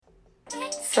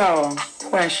So,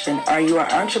 question, are you an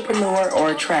entrepreneur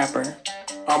or a trapper?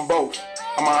 I'm both.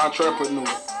 I'm an entrepreneur.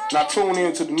 Now tune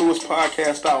in to the newest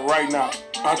podcast out right now,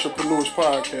 Entrepreneurs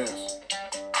Podcast.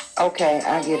 Okay,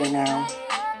 I get it now.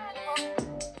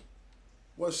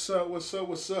 What's up?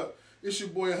 It's your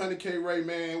boy 100K Ray,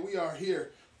 man. We are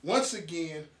here once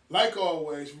again, like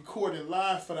always, recording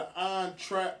live for the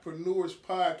Entrepreneurs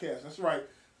Podcast. That's right,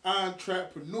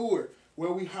 Entrepreneur,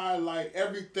 where we highlight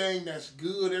everything that's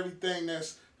good, everything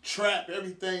that's trap,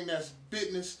 everything that's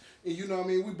business. And you know what I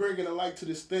mean? We bringing a light to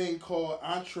this thing called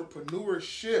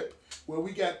entrepreneurship, where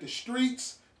we got the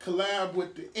streets collab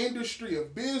with the industry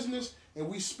of business, and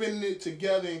we spinning it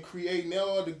together and creating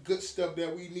all the good stuff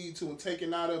that we need to and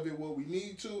taking out of it what we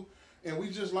need to. And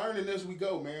we just learning as we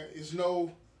go, man. It's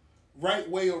no right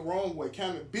way or wrong way.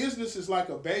 Kind of business is like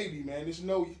a baby, man. There's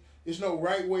no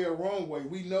right way or wrong way.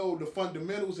 We know the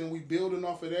fundamentals and we building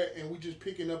off of that, and we just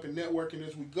picking up and networking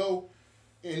as we go.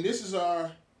 And this is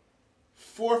our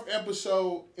 4th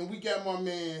episode, and we got my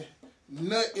man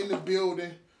Nut in the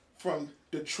building from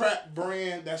the Trap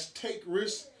brand. That's Take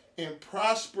Risks and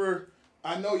Prosper.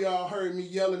 I know y'all heard me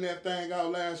yelling that thing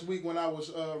out last week when I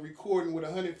was recording with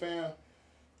 100 fam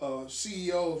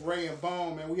CEOs, Ray and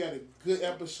Bone, man. We had a good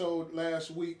episode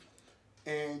last week.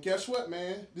 And guess what,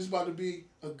 man? This is about to be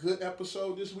a good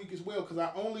episode this week as well, because I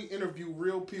only interview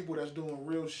real people that's doing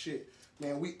real shit.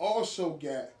 Man, we also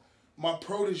got my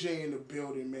protege in the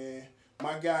building, man.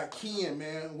 My guy Ken,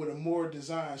 man, with Amoor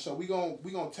Design. So we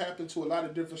gonna tap into a lot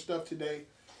of different stuff today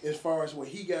as far as what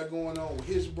he got going on with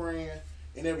his brand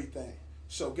and everything.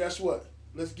 So guess what?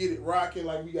 Let's get it rocking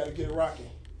like we gotta get it rocking.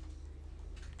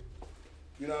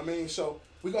 You know what I mean? So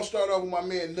we're gonna start off with my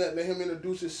man Nut, let him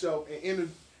introduce himself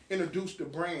and introduce the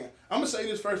brand. I'm gonna say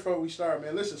this first before we start,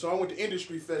 man. Listen, so I went to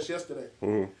Industry Fest yesterday.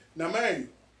 Mm-hmm. Now, man,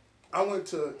 I went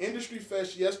to Industry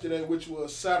Fest yesterday, which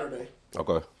was Saturday.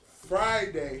 Okay.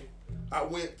 Friday, I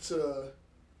went to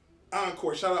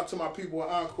Encore. Shout out to my people at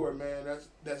Encore, man.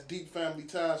 That's deep family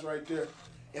ties right there.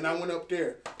 And I went up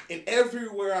there. And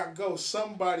everywhere I go,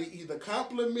 somebody either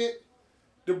compliment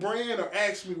the brand or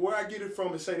ask me where I get it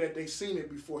from and say that they seen it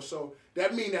before. So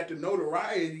that means that the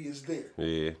notoriety is there.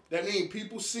 Yeah. That means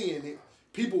people seeing it.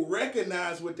 People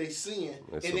recognize what they seeing.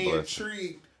 That's and they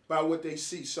intrigued by what they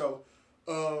see. So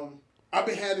I've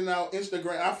been handing out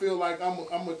Instagram. I feel like I'm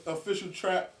an official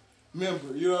Trap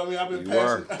member. You know what I mean?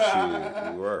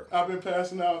 I've been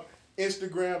passing out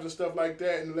Instagrams and stuff like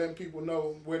that and letting people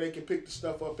know where they can pick the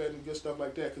stuff up at and get stuff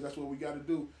like that, because that's what we got to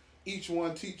do. Each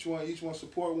one teach one, each one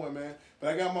support one, man.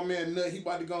 But I got my man Nut. He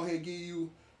about to go ahead and give you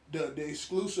the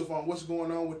exclusive on what's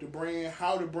going on with the brand,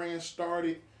 how the brand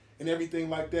started, and everything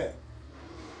like that.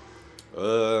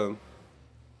 I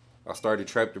started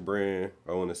Trap the brand,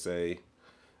 I want to say,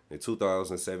 in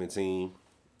 2017.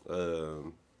 I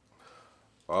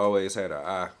always had an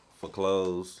eye for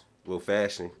clothes, well,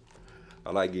 fashion.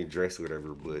 I like getting dressed, whatever,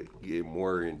 but getting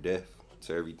more in depth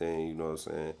to everything, you know what I'm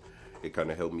saying? It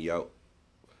kind of helped me out.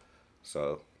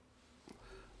 So,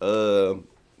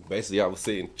 basically I was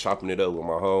sitting chopping it up with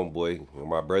my homeboy, with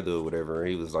my brother or whatever, and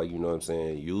he was like, you know what I'm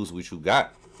saying, use what you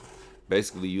got.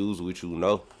 Basically use what you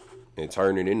know and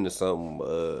turn it into something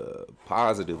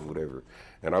positive or whatever.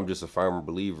 And I'm just a firm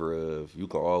believer of you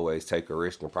can always take a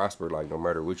risk and prosper, like no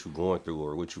matter what you're going through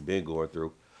or what you've been going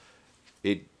through.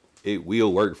 It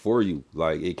will work for you.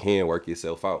 Like, it can work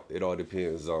itself out. It all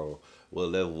depends on what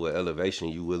level of elevation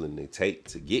you willing to take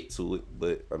to get to it.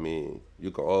 But, I mean, you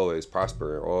can always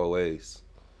prosper in all ways.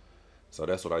 So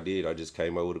that's what I did. I just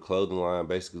came up with a clothing line,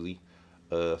 basically,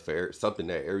 for something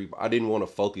that everybody... I didn't want to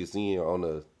focus in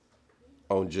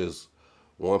on just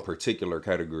one particular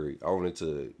category. I wanted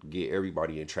to get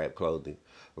everybody in trap clothing.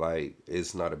 Like,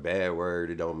 it's not a bad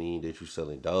word. It don't mean that you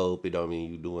selling dope. It don't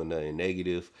mean you doing nothing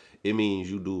negative. It means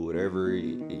you do whatever it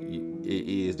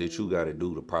is that you got to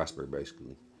do to prosper,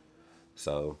 basically.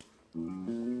 So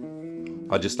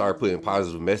I just started putting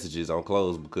positive messages on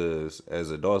clothes because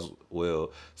as adults,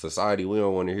 well, society, we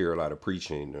don't want to hear a lot of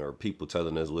preaching or people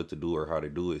telling us what to do or how to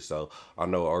do it. So I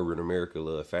know urban America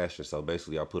love fashion. So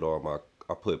basically I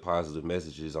put positive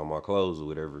messages on my clothes or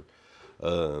whatever,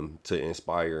 to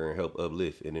inspire and help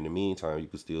uplift. And in the meantime, you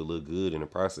can still look good in the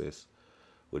process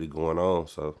with it going on.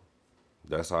 So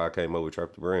that's how I came up with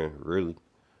Trap the brand, really.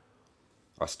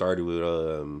 I started with,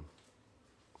 I'm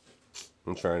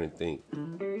trying to think.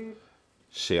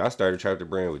 I started Trap the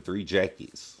brand with 3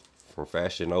 jackets from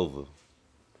Fashion Nova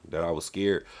that I was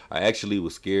scared. I actually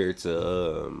was scared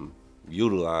to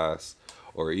utilize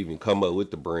or even come up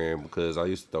with the brand because I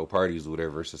used to throw parties or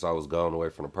whatever since I was gone away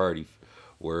from the party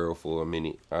world for a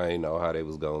minute. I didn't know how they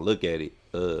was gonna look at it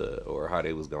or how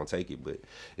they was gonna take it, but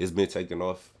it's been taking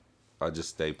off I just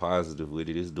stay positive with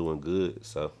it. It's doing good.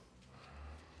 So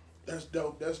That's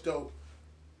dope. That's dope.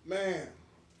 Man,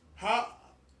 how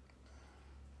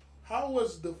how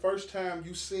was the first time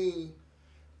you seen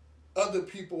other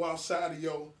people outside of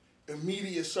your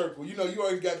immediate circle? You know, you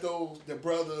already got those, the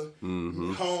brother,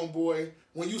 homeboy.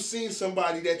 When you seen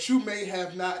somebody that you may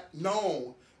have not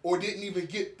known or didn't even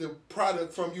get the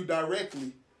product from you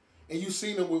directly, and you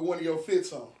seen them with one of your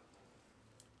fits on.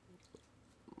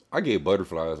 I get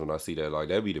butterflies when I see that. Like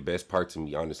that'd be the best part to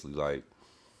me, honestly. Like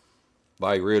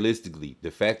realistically,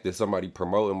 the fact that somebody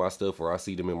promoting my stuff or I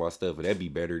see them in my stuff, that'd be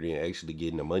better than actually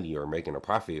getting the money or making a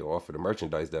profit off of the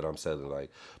merchandise that I'm selling. Like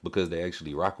because they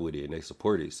actually rock with it and they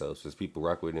support it. So since people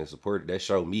rock with it and support it, that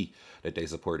show me that they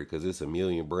support it. Because it's a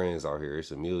million brands out here.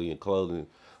 It's a million clothing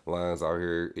lines out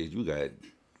here. You got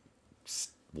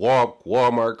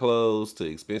Walmart clothes to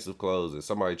expensive clothes, and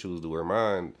somebody choose to wear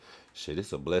mine. Shit,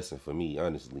 it's a blessing for me,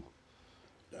 honestly.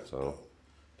 That's So dope.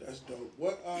 That's dope.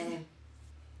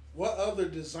 What other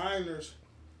designers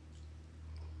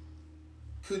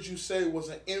could you say was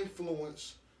an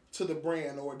influence to the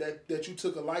brand, or that you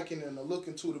took a liking and a look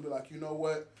into to be like, you know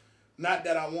what? Not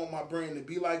that I want my brand to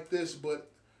be like this, but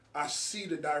I see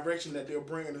the direction that their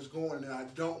brand is going, and I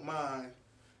don't mind,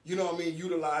 you know what I mean,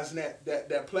 utilizing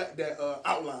that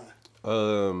outline.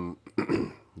 um,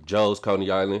 Joe's Coney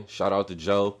Island. Shout out to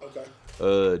Joe.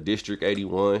 Okay. District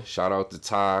 81. Shout out to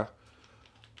Ty.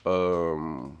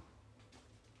 Um,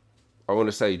 I want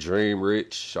to say Dream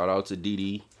Rich. Shout out to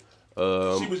Dee.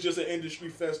 She was just at Industry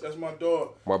Fest. That's my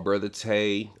dog. My brother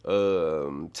Tay.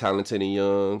 Talented and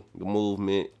Young. The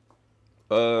Movement.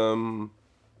 Um,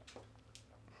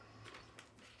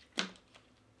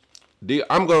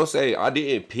 I'm gonna say I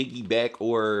didn't piggyback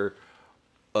or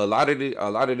a lot of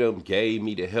them gave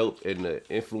me the help and the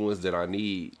influence that I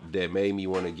need that made me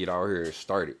want to get out here and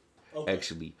start it. Okay.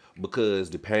 Actually, because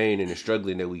the pain and the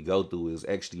struggling that we go through is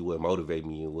actually what motivated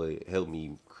me and what helped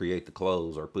me create the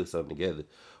clothes or put something together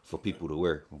for people to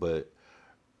wear. But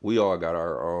we all got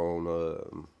our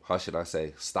own how should I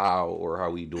say style or how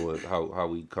we do it, how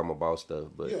we come about stuff.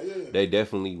 But Yeah. they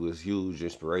definitely was huge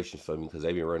inspirations for me because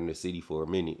they've been running the city for a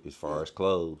minute as far as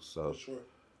clothes. So For sure.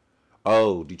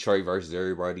 oh, Detroit versus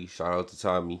everybody. Shout out to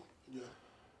Tommy. Yeah.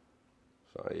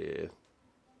 So yeah.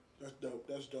 That's dope.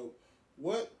 That's dope.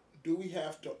 What do we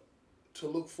have to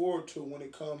look forward to when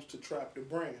it comes to Trap the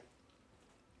Brand?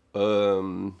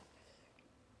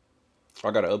 I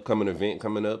got an upcoming event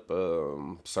coming up.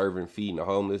 Serving feeding the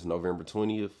homeless November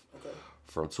 20th. Okay.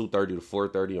 From 2:30 to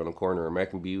 4:30 on the corner of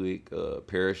Mac and Buick.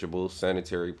 Perishables,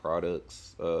 sanitary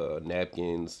products,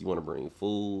 napkins. You want to bring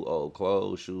food, old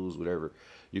clothes, shoes, whatever.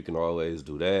 You can always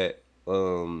do that.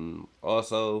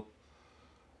 Also,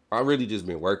 I really just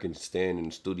been working, staying in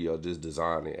the studio, just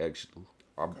designing. Actually,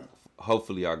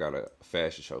 hopefully I got a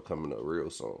fashion show coming up real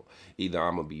soon. Either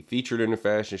I'm gonna be featured in the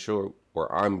fashion show,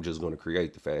 or I'm just gonna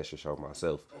create the fashion show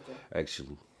myself. Okay.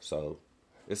 Actually, so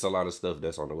it's a lot of stuff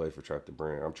that's on the way for Trap the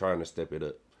Brand. I'm trying to step it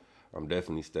up. I'm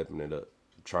definitely stepping it up.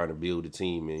 I'm trying to build a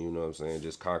team and you know what I'm saying,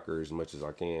 just conquer as much as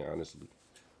I can. Honestly.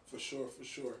 For sure. For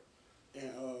sure.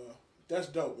 And that's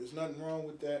dope. There's nothing wrong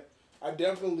with that. I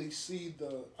definitely see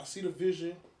the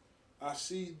vision. I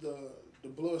see the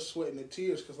blood, sweat, and the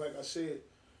tears. Cause like I said,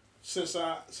 since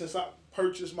I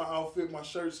purchased my outfit, my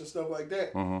shirts and stuff like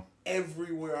that,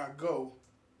 everywhere I go,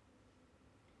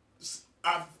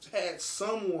 I've had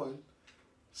someone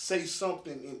say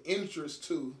something in interest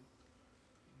to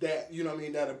that, you know what I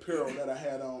mean, that apparel that I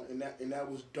had on, and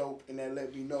that was dope, and that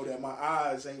let me know that my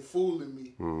eyes ain't fooling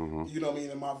me. You know what I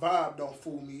mean, and my vibe don't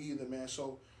fool me either, man.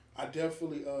 So I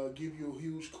definitely give you a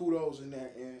huge kudos in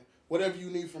that, and whatever you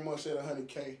need from us at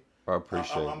 100K, I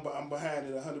appreciate it. I'm behind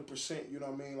it 100%. You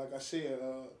know what I mean? Like I said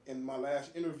in my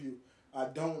last interview, I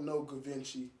don't know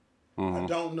Gavinci. I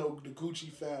don't know the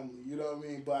Gucci family. You know what I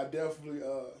mean? But I definitely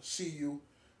see you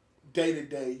day to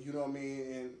day. You know what I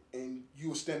mean? And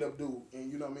you a stand up dude.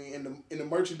 And you know what I mean? And the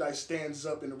merchandise stands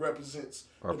up and it represents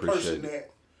the person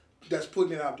that's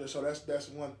putting it out there. So that's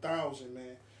 1,000,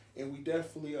 man. And we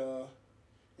definitely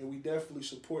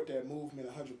support that movement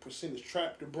 100%. It's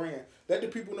Trap the Brand. Let the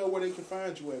people know where they can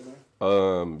find you at,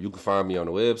 man. You can find me on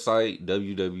the website,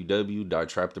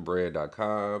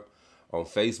 www.trapthebrand.com. On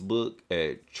Facebook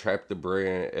at Trap the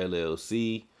Brand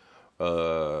LLC.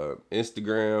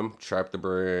 Instagram, Trap the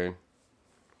Brand.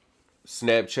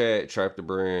 Snapchat, Trap the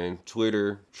Brand.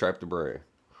 Twitter, Trap the Brand.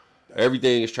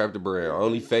 Everything is Trap the Brand.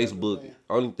 Only thing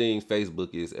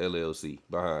Facebook is LLC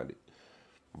behind it.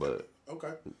 But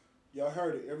okay. Y'all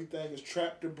heard it. Everything is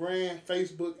Trap the Brand.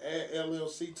 Facebook, add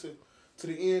LLC to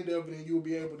the end of it, and you'll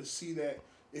be able to see that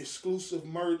exclusive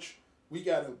merch. We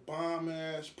got a bomb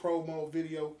ass promo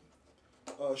video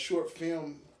short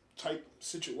film type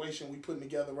situation we putting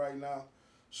together right now.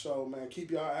 So man,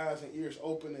 keep y'all eyes and ears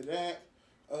open to that.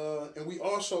 And we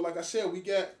also, like I said, we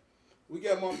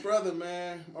got my brother,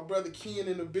 man, my brother Ken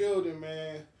in the building,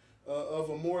 man, of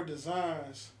Amoor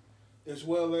Designs, as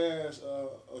well as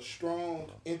a strong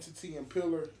entity and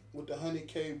pillar with the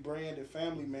 100K brand and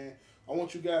family, man. I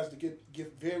want you guys to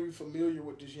get very familiar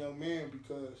with this young man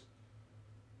because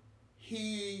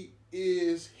he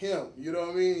is him. You know what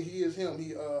I mean? He is him.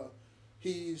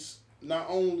 He's not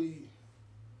only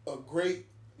a great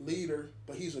leader,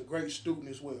 but he's a great student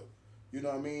as well. You know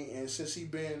what I mean? And since he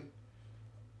been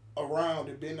around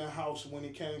and been in the house when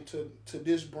it came to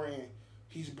this brand,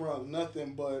 he's brought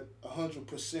nothing but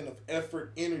 100% of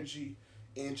effort, energy,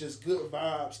 and just good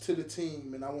vibes to the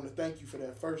team. And I want to thank you for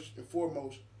that first and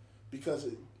foremost, because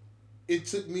it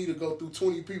took me to go through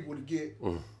 20 people to get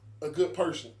a good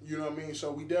person. You know what I mean?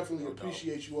 So we definitely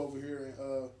appreciate you over here.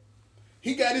 And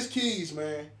he got his keys,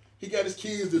 man. He got his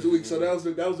keys this week. So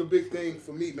that was a big thing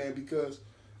for me, man, because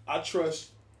I trust.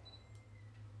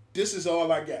 This is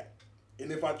all I got.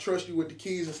 And if I trust you with the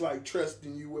keys, it's like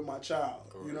trusting you with my child.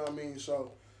 Correct. You know what I mean?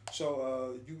 So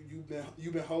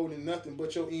you've been holding nothing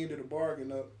but your end of the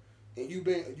bargain up, and you've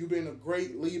been a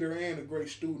great leader and a great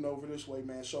student over this way,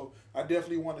 man. So I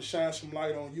definitely want to shine some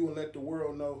light on you and let the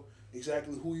world know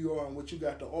exactly who you are and what you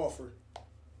got to offer.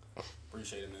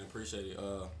 Appreciate it, man. Appreciate it.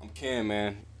 I'm Ken,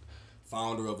 man,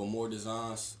 founder of Amoor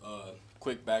Designs.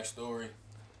 Quick backstory.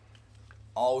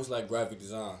 I always like graphic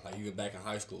design, like even back in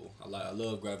high school. I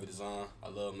love graphic design. I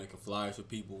love making flyers for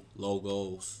people,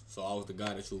 logos. So I was the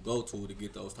guy that you would go to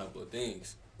get those type of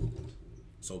things.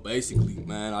 So basically,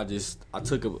 man, I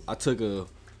took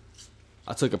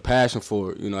a passion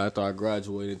for it. You know, after I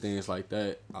graduated and things like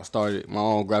that, I started my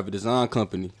own graphic design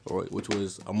company, which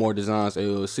was Amoor Designs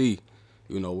LLC.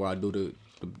 You know, where I do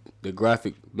the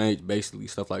graphic, basically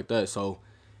stuff like that. So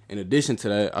in addition to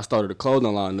that, I started a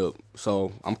clothing line up.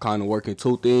 So I'm kind of working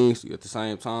two things at the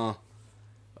same time.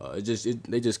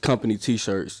 They just company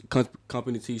t-shirts.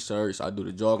 Company t-shirts. I do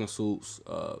the jogging suits,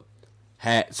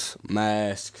 hats,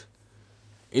 masks,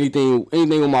 anything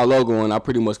with my logo on. I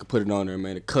pretty much could put it on there,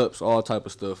 man. The cups, all type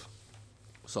of stuff.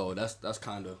 So that's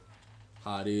kind of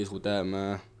how it is with that,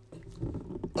 man.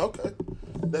 Okay,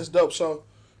 that's dope. So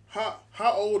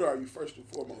how old are you, first and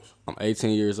foremost? I'm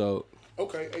 18 years old.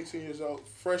 Okay, 18 years old.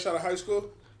 Fresh out of high school?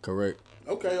 Correct.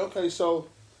 Okay. So,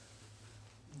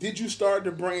 did you start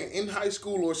the brand in high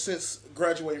school or since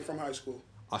graduating from high school?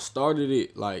 I started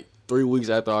it like 3 weeks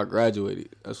after I graduated.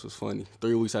 That's what's funny.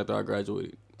 3 weeks after I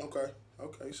graduated. Okay.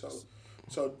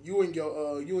 So you in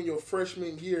your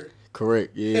freshman year?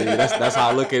 Correct. Yeah, that's how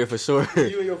I look at it for sure.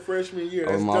 You in your freshman year?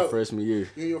 That's my dope. freshman year.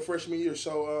 You in your freshman year.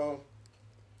 So,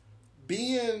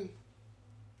 being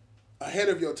ahead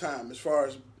of your time as far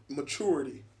as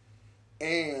maturity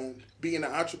and being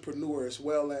an entrepreneur as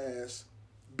well as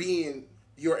being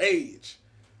your age,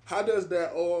 how does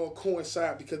that all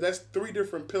coincide? Because that's three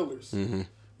different pillars,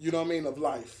 you know what I mean, of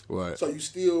life. Right. So you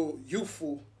still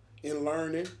youthful in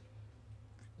learning.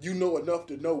 You know enough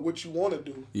to know what you want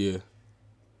to do. Yeah.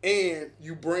 And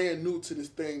you brand new to this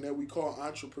thing that we call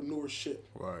entrepreneurship.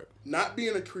 Right. Not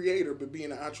being a creator, but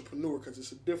being an entrepreneur, because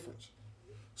it's a difference.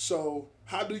 So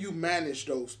how do you manage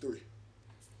those three?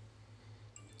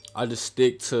 I just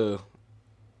stick to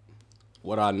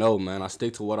what I know, man. I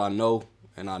stick to what I know,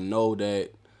 and I know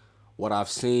that what I've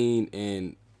seen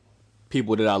in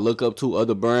people that I look up to,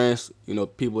 other brands, you know,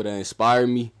 people that inspire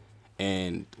me,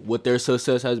 and what their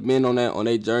success has been on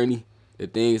their journey, the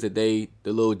things that the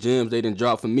little gems they done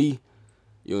dropped for me,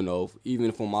 you know,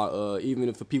 even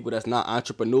for people that's not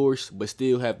entrepreneurs but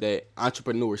still have that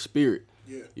entrepreneur spirit.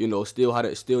 Yeah. You know, still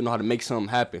know how to make something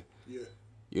happen. Yeah.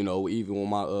 You know, even with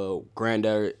my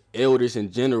granddad, elders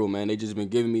in general, man, they just been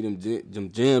giving me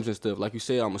them gems and stuff. Like you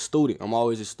said, I'm a student. I'm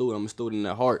always a student. I'm a student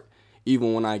at heart.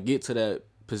 Even when I get to that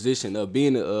position of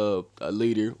being a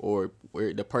leader or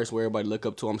the person where everybody look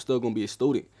up to, I'm still gonna be a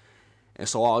student. And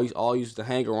so I used to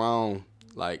hang around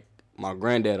like my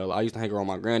granddad a lot. I used to hang around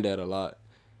my granddad a lot,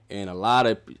 and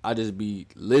I just be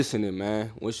listening,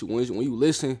 man. When you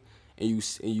listen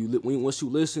once you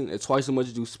listen, and twice as much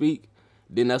as you speak,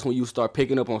 then that's when you start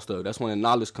picking up on stuff. That's when the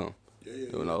knowledge come. Yeah.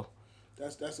 You know.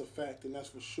 That's a fact, and that's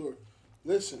for sure.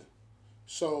 Listen,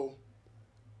 so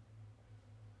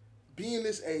being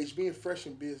this age, being fresh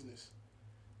in business,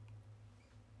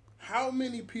 how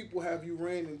many people have you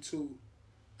ran into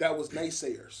that was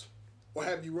naysayers, or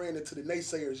have you ran into the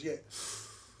naysayers yet?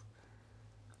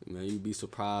 Man, you'd be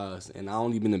surprised. And I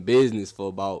only been in business for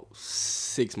about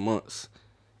 6 months,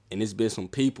 and it's been some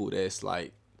people that's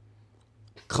like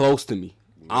close to me.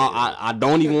 I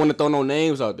don't even want to throw no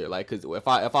names out there, like, cause if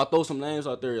I throw some names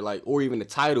out there, like, or even the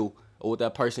title of what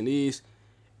that person is,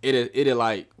 it'll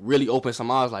like really open some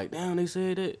eyes. Like, damn, they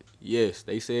said that. Yes,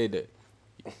 they said that.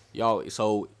 Y'all,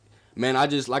 so man, I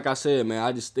just, like I said, man,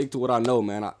 I just stick to what I know,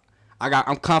 man.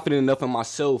 I'm confident enough in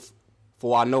myself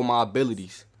for I know my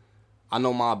abilities. I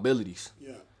know my abilities.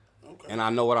 Yeah. Okay. And I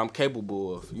know what I'm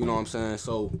capable of. You know what I'm saying?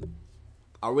 So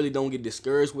I really don't get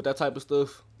discouraged with that type of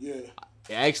stuff. Yeah.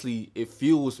 It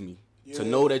fuels me to Yeah.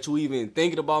 know that you even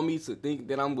thinking about me, to think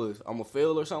that I'm a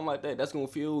fail or something like that. That's gonna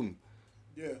fuel me.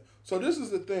 Yeah. So this is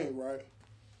the thing, right?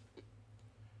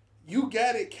 You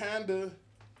got it kinda,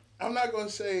 I'm not gonna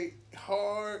say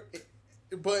hard,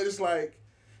 but it's like,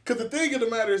 cause the thing of the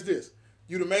matter is this: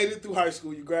 you done made it through high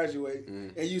school, you graduate,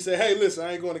 and you say, "Hey, listen,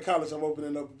 I ain't going to college. I'm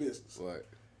opening up a business." Right.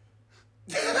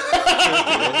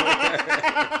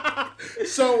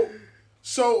 So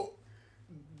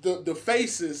the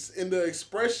faces and the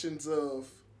expressions of,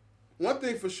 one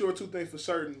thing for sure, two things for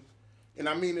certain, and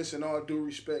I mean this in all due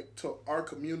respect to our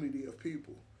community of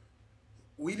people.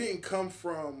 We didn't come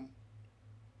from.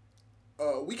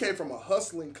 We came from a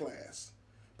hustling class,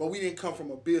 but we didn't come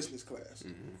from a business class.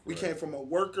 We came from a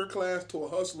worker class to a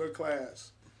hustler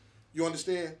class. You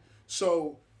understand?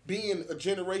 So being a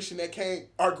generation that came,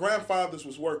 our grandfathers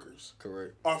was workers.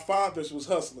 Correct. Our fathers was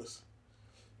hustlers.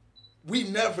 We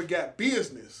never got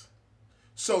business.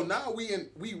 So now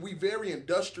we very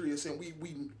industrious, and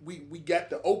we got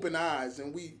the open eyes,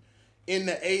 and we in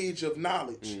the age of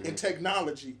knowledge and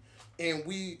technology, and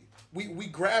we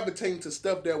gravitate to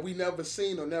stuff that we never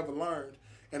seen or never learned.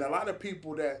 And a lot of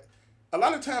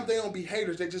times they don't be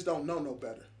haters, they just don't know no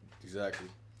better. Exactly.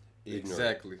 Ignorant.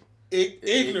 Exactly.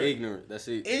 Ignorant. That's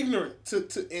it. Ignorant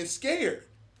to and scared.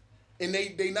 And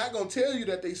they not gonna tell you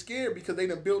that they scared because they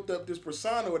done built up this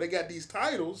persona or they got these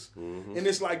titles, and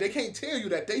it's like they can't tell you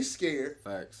that they scared.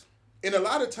 Facts. And a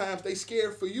lot of times they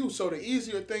scared for you. So the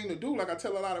easier thing to do, like I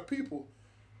tell a lot of people,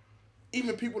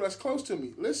 even people that's close to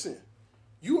me, listen,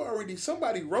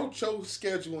 somebody wrote your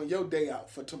schedule and your day out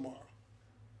for tomorrow.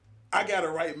 I gotta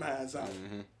write mine's out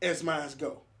as mine's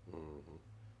go.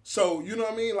 So you know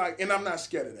what I mean? Like, and I'm not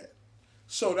scared of that.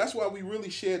 So that's why we really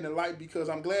shedding the light, because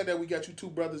I'm glad that we got you two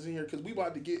brothers in here, because we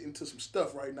about to get into some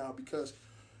stuff right now, because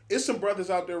it's some brothers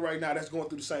out there right now that's going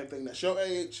through the same thing that's your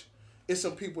age. It's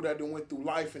some people that done went through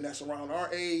life and that's around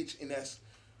our age and that's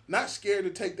not scared to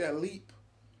take that leap,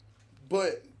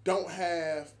 but don't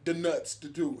have the nuts to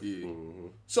do it. Yeah.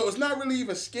 So it's not really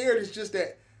even scared. It's just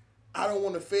that I don't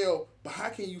want to fail. But how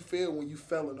can you fail when you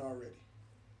failing already?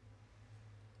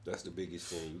 That's the biggest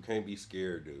thing. You can't be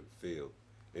scared to fail.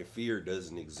 And fear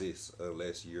doesn't exist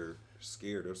unless you're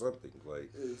scared of something.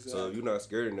 Like, Exactly. So if you're not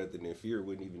scared of nothing, then fear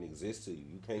wouldn't even exist to you.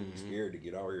 You can't be scared to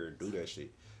get out here and do that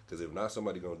shit. Because if not,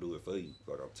 somebody gonna do it for you.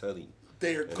 Like I'm telling you.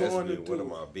 They're And going to that's been do one of it.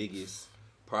 my biggest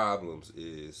problems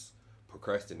is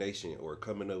procrastination or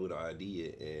coming up with an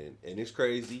idea. And it's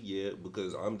crazy, yeah,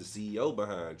 because I'm the CEO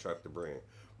behind Trap the Brand.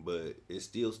 But it's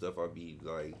still stuff I be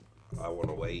like, I want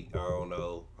to wait. I don't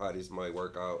know how this might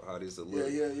work out, how this will look.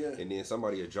 Yeah. And then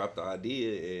somebody will drop the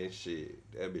idea and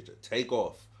shit, that bitch will take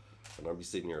off. And I'll be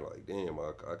sitting there like, damn,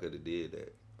 I could have did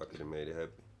that. I could have made it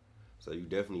happen. So you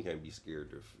definitely can't be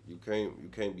scared of. You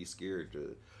can't be scared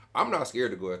to. I'm not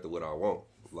scared to go after what I want.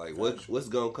 Like what's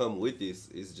gonna come with this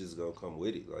is just gonna come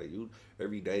with it. Like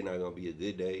every day not gonna be a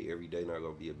good day. Every day not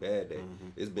gonna be a bad day.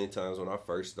 It's been times when I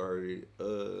first started.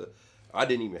 I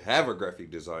didn't even have a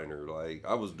graphic designer. Like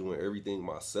I was doing everything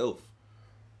myself.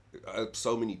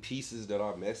 So many pieces that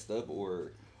I messed up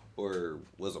or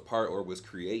was a part or was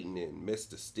creating and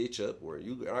messed the stitch up.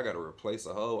 I gotta replace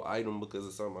a whole item because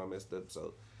of something I messed up.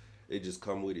 So it just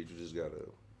come with it. You just gotta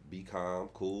be calm,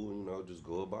 cool, just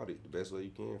go about it the best way you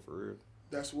can, for real.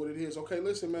 That's what it is. Okay,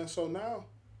 listen, man. So now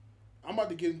I'm about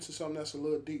to get into something that's a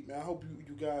little deep, man. I hope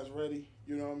you guys ready.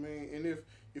 You know what I mean? And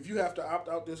if you have to opt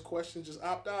out this question, just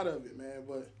opt out of it, man.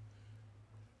 But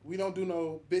we don't do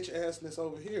no bitch assness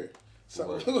over here.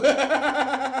 So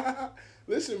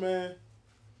listen, man.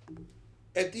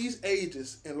 At these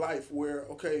ages in life where,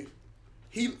 okay,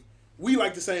 we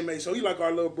like the same age, so he like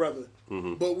our little brother,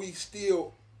 but we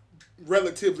still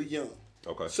relatively young.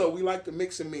 Okay. So we like to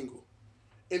mix and mingle.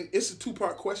 And it's a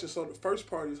two-part question. So the first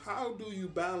part is, how do you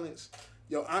balance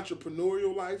your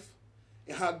entrepreneurial life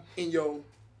and how in your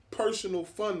personal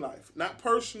fun life? Not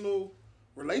personal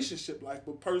relationship life,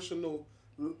 but personal,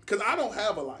 because I don't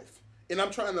have a life. And I'm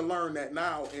trying to learn that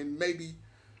now, and maybe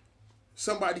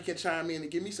somebody can chime in and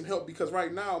give me some help, because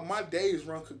right now my days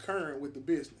run concurrent with the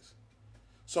business.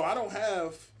 So I don't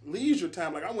have leisure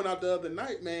time. Like I went out the other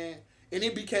night, man, and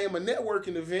it became a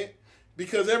networking event,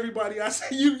 Because everybody I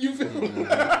say, you feel me?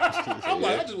 I'm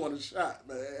like, I just want a shot,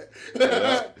 man.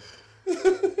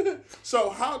 So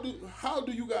how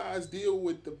do you guys deal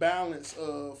with the balance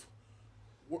of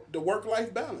the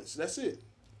work-life balance? That's it.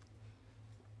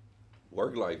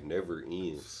 Work life never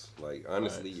ends. Like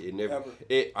honestly, Facts. it never. Ever.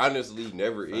 It honestly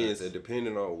never Facts. ends, and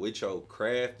depending on which your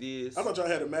craft is, I thought y'all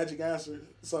had a magic answer,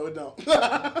 so it don't.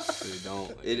 It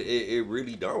don't. it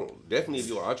really don't. Definitely, if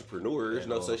you're an entrepreneur, there's At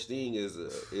no all. such thing as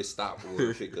a stop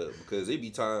or a pick up because it be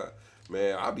time.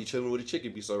 Man, I be chilling with a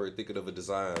chicken, be somewhere thinking of a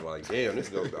design like, damn,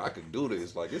 I could do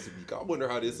this. Like this would be. I wonder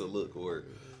how this will look,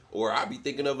 or I be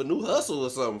thinking of a new hustle or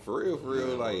something for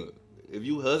real. Like if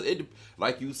you hustle,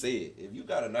 like you said, if you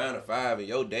got a 9 to 5 and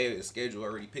your day and schedule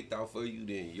already picked out for you,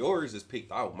 then yours is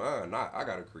picked out. Mine, I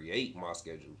gotta create my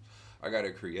schedule. I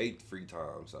gotta create free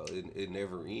time, so it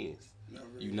never ends.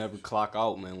 You never clock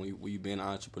out, man. When you been an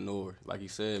entrepreneur, like you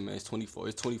said, man, it's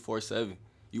 24/7.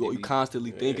 You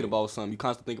constantly thinking about something. You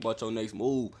constantly think about your next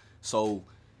move. So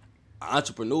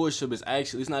entrepreneurship is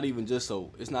actually it's not even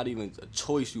a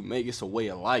choice you make. It's a way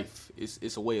of life.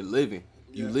 It's a way of living.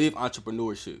 You live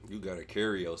entrepreneurship. You gotta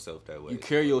carry yourself that way. You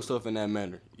carry yourself in that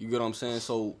manner. You get what I'm saying?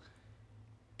 So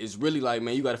it's really like,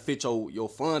 man, you gotta fit your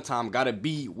fun time. Gotta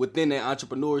be within that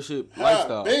entrepreneurship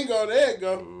lifestyle. Bingo, there you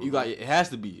go. You got it has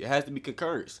to be. It has to be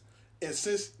concurrence. And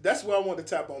since that's what I want to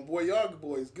tap on, boy, y'all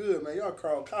boys good, man. Y'all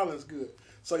Carl Collins good.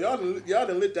 So y'all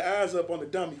done lit the eyes up on the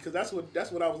dummy because that's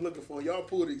what I was looking for. Y'all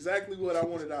pulled exactly what I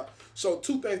wanted out. So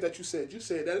two things that you said. You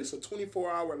said that it's a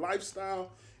 24-hour lifestyle,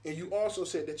 and you also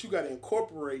said that you got to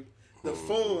incorporate the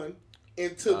fun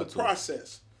into the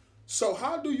process. So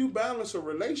how do you balance a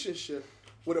relationship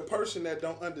with a person that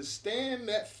don't understand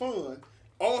that fun,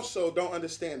 also don't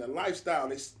understand the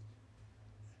lifestyle? It's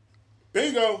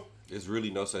bingo. There's really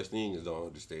no such thing as don't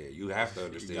understand. You have to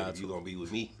understand if you're gonna be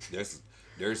with me.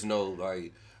 There's no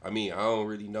like. I mean, I don't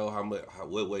really know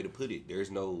what way to put it.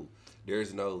 There's no.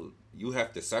 You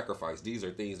have to sacrifice. These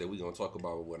are things that we're gonna talk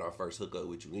about when I first hook up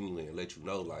with you anyway, and let you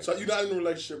know like. So you're not in a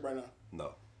relationship right now?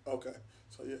 No. Okay.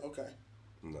 So yeah. Okay.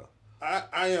 No.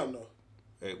 I am though.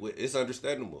 It's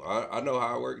understandable. I know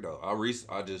how I work though.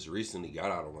 I just recently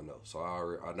got out of one though, so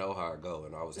I know how I go.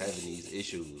 And I was having these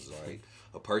issues like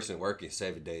a person working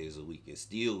 7 days a week and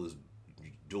still is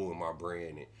doing my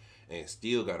brand and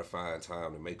still got to find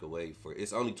time to make a way for.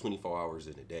 It's only 24 hours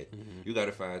in a day. Mm-hmm. You got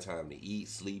to find time to eat,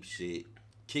 sleep, shit,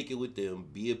 kick it with them,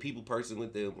 be a people person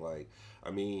with them. Like I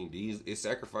mean, it's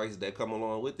sacrifices that come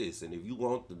along with this, and if you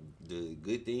want the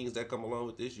good things that come along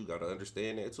with this, you gotta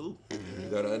understand that too. You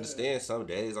gotta understand some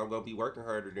days I'm gonna be working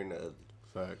harder than the other.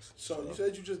 Facts. So you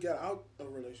said you just got out of a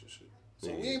relationship,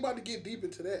 so we ain't about to get deep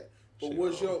into that. But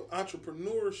was your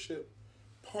entrepreneurship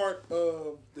part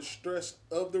of the stress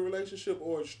of the relationship,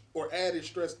 or added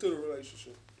stress to the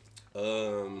relationship?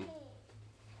 No,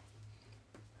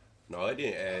 it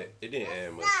didn't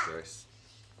add much stress.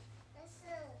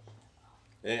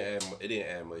 It didn't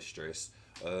add much stress.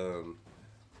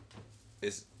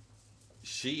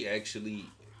 She actually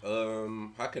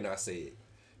how can I say it?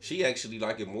 She actually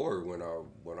like it more when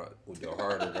the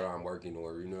harder that I'm working,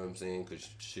 or you know what I'm saying? Cause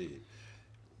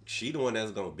she the one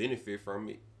that's gonna benefit from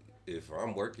it. If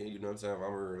I'm working, you know what I'm saying? If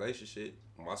I'm in a relationship,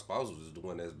 my spouse was the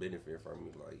one that's benefiting from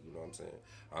me. Like, you know what I'm saying?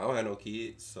 I don't have no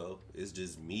kids, so it's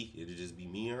just me. It'll just be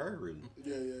me and her, really.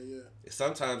 Yeah.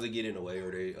 Sometimes they get in the way,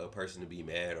 or a person to be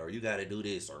mad, or you got to do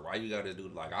this, or why you got to do.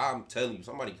 Like, I'm telling you,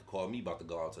 somebody could call me about to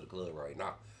go out to the club right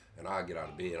now, and I'll get out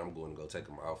of bed. I'm going to go take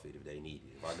them my outfit if they need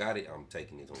it. If I got it, I'm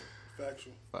taking it to them.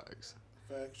 Factual. Facts.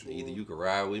 Factual. Either you can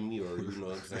ride with me, or you know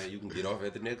what I'm saying, you can get off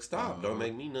at the next stop. Don't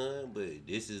make me none, but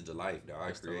this is the life that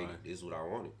I created. This is what I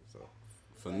wanted. So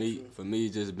for me,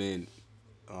 it's just been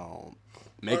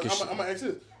making sure. I'm gonna ask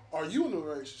this: are you in a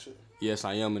relationship? Yes,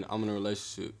 I am. I'm in a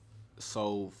relationship.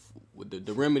 So with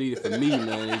the remedy for me,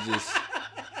 man, is just.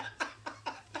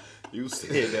 You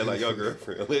said that like your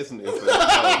girlfriend listening. So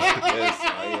yes,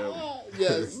 I am.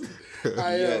 Yes.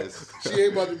 I am. Yes. She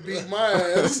ain't about to beat my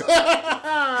ass.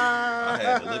 I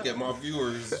had to look at my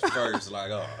viewers first,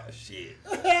 like, oh, shit.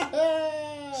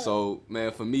 So,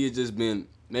 man, for me, it's just been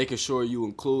making sure you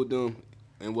include them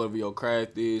in whatever your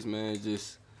craft is, man.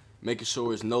 Just making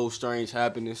sure it's no strange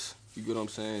happenings. You get what I'm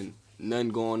saying? Nothing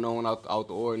going on out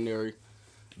the ordinary.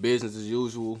 Business as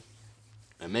usual.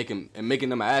 And making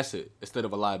them an asset instead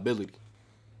of a liability.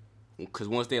 Because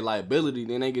once they're a liability,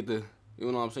 then they get to...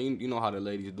 You know what I'm saying? You know how the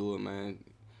ladies do it, man.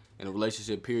 In a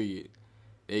relationship, period.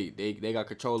 They got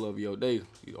control over your day,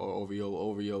 or over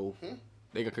your.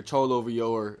 They got control over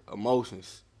your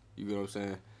emotions. You get what I'm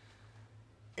saying?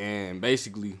 And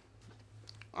basically,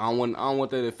 I don't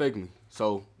want that to affect me.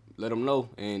 So let them know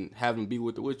and have them be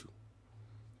with you.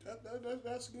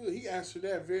 That's good. He answered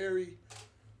that very,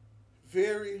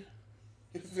 very,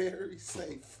 very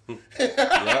safe. Yep.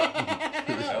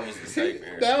 That was the safe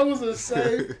answer. That was a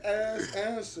safe ass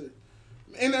answer,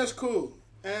 and that's cool.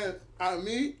 And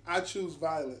I choose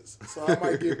violence, so I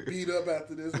might get beat up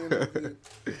after this interview.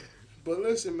 But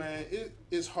listen, man,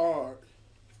 it's hard.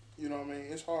 You know what I mean?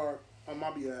 It's hard on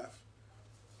my behalf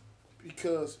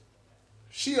because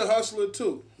she a hustler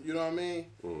too. You know what I mean?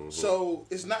 Mm-hmm. So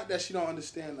it's not that she don't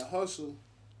understand the hustle.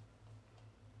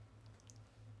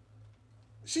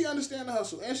 She understand the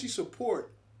hustle and she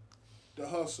support the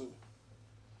hustle.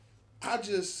 I'm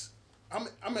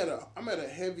at a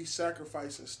heavy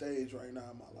sacrificing stage right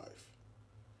now in my life,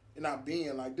 and I'm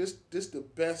being like this the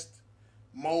best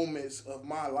moments of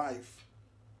my life.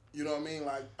 You know what I mean?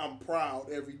 Like, I'm proud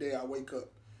every day I wake up.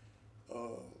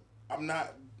 I'm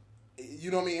not,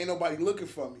 you know what I mean? Ain't nobody looking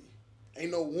for me.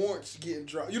 Ain't no warrants getting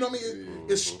dropped. You know what I mean?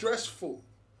 It's stressful,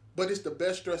 but it's the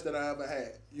best stress that I ever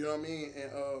had. You know what I mean?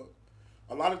 And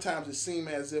a lot of times it seems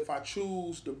as if I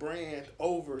choose the brand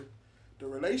over the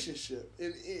relationship.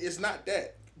 It's not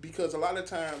that, because a lot of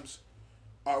times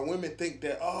our women think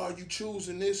that, oh, you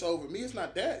choosing this over me. It's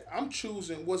not that. I'm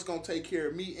choosing what's going to take care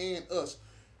of me and us.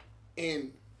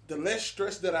 And the less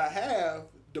stress that I have,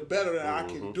 the better that I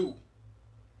can do.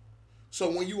 So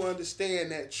when you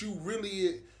understand that you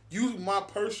my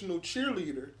personal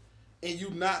cheerleader, and you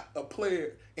not a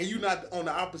player, and you not on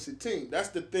the opposite team. That's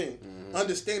the thing.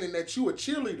 Understanding that you a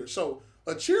cheerleader. So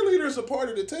a cheerleader is a part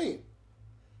of the team.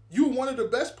 You one of the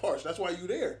best parts. That's why you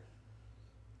there.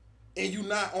 And you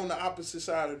not on the opposite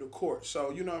side of the court.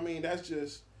 So, you know what I mean? That's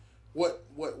just what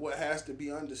has to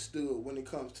be understood when it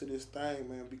comes to this thing,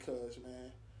 man. Because,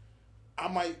 man, I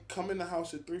might come in the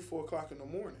house at 3, 4 o'clock in the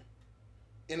morning.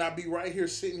 And I be right here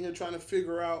sitting here trying to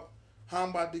figure out how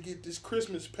I'm about to get this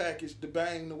Christmas package to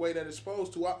bang the way that it's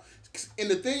supposed to. And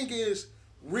the thing is,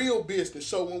 real business.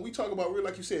 So when we talk about real,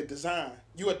 like you said, design,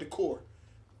 you at the core.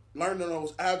 Learning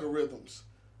those algorithms.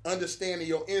 Understanding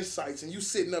your insights, and you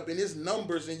sitting up in his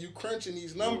numbers and you crunching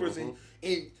these numbers, and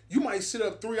you might sit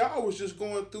up 3 hours just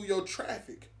going through your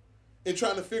traffic and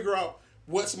trying to figure out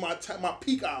what's my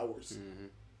peak hours.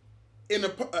 And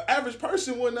the average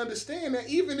person wouldn't understand that,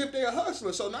 even if they're a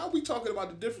hustler. So now we talking about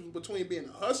the difference between being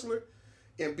a hustler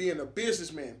and being a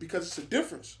businessman, because it's a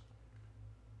difference.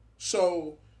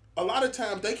 So a lot of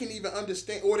times they can even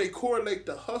understand, or they correlate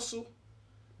the hustle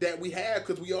that we have,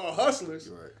 because we are hustlers.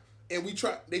 Right. And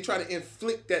they try to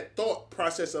inflict that thought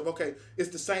process of, okay, it's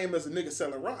the same as a nigga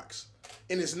selling rocks.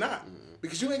 And it's not.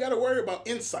 Because you ain't got to worry about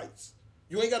insights.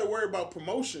 You ain't got to worry about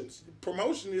promotions.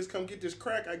 Promotion is, come get this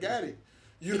crack, I got it.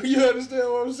 You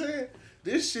understand what I'm saying?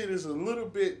 This shit is a little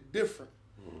bit different.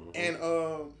 And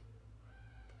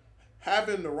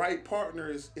having the right partner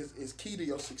is key to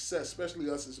your success, especially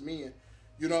us as men.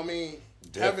 You know what I mean?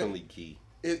 Definitely key.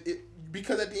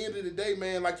 Because at the end of the day,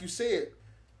 man, like you said,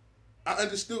 I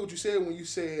understood what you said when you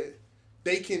said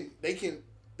they can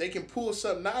pull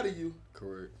something out of you.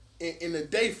 Correct. And the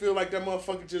day feel like that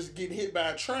motherfucker just getting hit by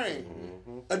a train.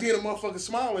 And then the motherfucker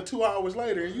smiling 2 hours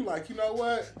later, and you like, you know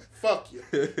what? Fuck you.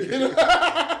 You know?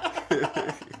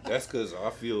 That's because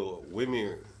I feel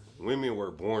women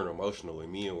were born emotional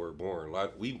and men were born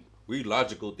we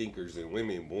logical thinkers, and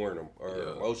women born are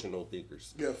emotional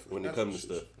thinkers when it comes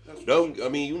to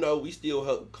stuff. We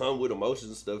still come with emotions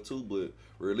and stuff too, but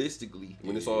realistically,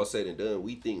 when it's all said and done,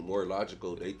 we think more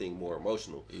logical, they think more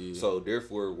emotional. So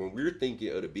therefore, when we're thinking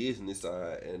of the business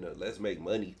side and let's make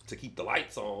money to keep the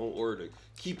lights on or to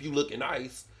keep you looking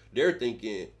nice, they're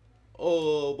thinking,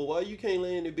 oh, but why you can't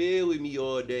lay in the bed with me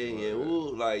all day? And you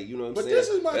know what I'm saying? This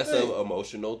is my That's thing. an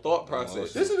emotional thought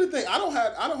process. This is the thing. I don't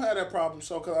have that problem.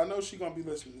 So, because I know she's gonna be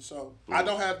listening. So I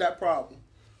don't have that problem.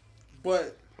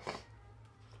 But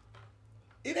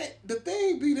it ain't the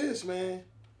thing. Be this, man.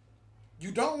 You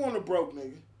don't want a broke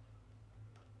nigga.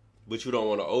 But you don't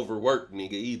want to overwork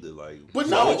nigga either. Like, but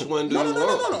so what you want to do?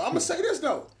 No. I'm gonna say this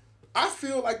though. I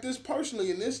feel like this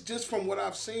personally, and this just from what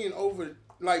I've seen over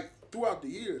throughout the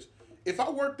years. If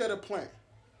I worked at a plant,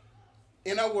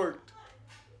 and I worked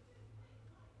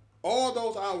all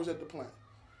those hours at the plant,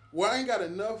 where I ain't got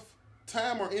enough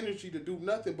time or energy to do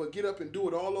nothing but get up and do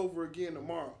it all over again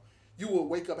tomorrow, you will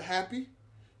wake up happy.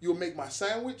 You'll make my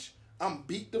sandwich. I'm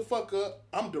beat the fuck up.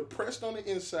 I'm depressed on the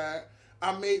inside.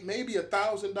 I made maybe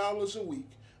 $1,000 a week.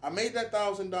 I made that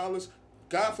 $1,000.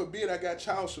 God forbid I got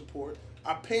child support.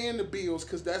 I'm paying the bills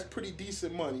because that's pretty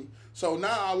decent money. So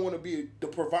now I want to be the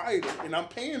provider, and I'm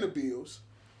paying the bills,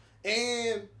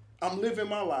 and I'm living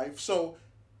my life. So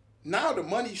now the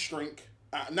money shrink.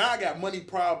 Now I got money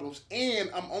problems,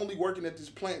 and I'm only working at this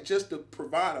plant just to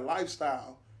provide a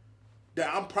lifestyle.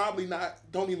 that I'm probably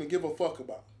don't even give a fuck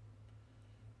about.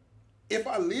 If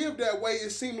I live that way, it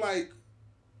seems like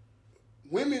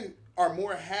women are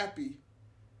more happy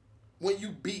when you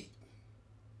beat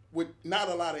with not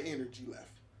a lot of energy left.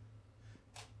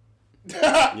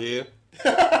 Yeah.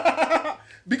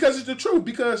 Because it's the truth.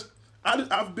 Because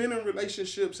I've been in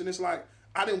relationships and it's like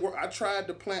I didn't work. I tried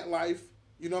to plant life.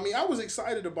 You know what I mean? I was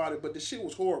excited about it, but the shit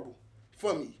was horrible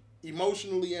for me,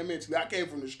 emotionally and mentally. I came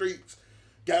from the streets,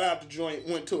 got out the joint,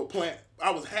 went to a plant.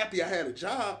 I was happy I had a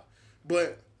job,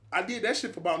 but I did that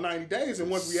shit for about 90 days,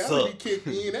 and once reality kicked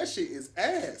in, that shit is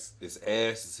ass. It's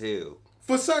ass as hell.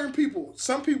 For certain people,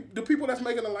 the people that's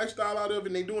making a lifestyle out of it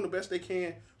and they doing the best they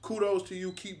can, kudos to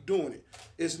you, keep doing it.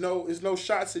 It's no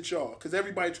shots at y'all, because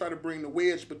everybody try to bring the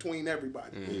wedge between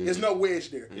everybody. Mm-hmm. There's no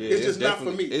wedge there. Yeah, it's just not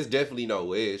for me. It's definitely no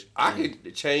wedge. I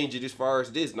could change it as far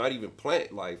as this, not even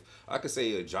plant life. I could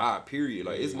say a job, period.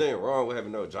 Like, it's nothing wrong with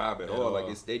having no job at all. Like,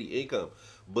 it's steady income.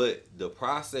 But the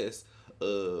process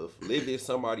of living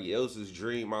somebody else's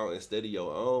dream out instead of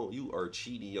your own, you are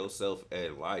cheating yourself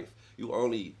at life. You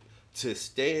only... To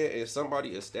stand in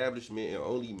somebody's establishment and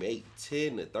only make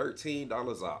 $10 to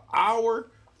 $13 an hour,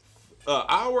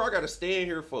 I gotta stand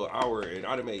here for an hour and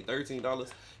I done made $13.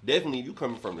 Definitely, if you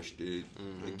coming from the street,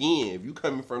 again, if you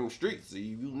coming from the streets,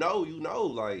 you know,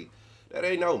 like that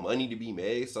ain't no money to be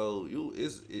made. So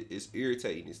it's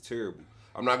irritating. It's terrible.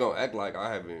 I'm not gonna act like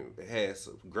I haven't had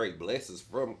some great blessings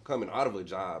from coming out of a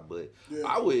job, but yeah.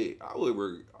 I would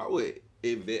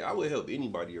help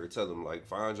anybody or tell them, like,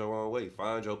 find your own way,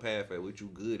 find your path at what you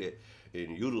good at,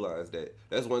 and utilize that.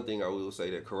 That's one thing I will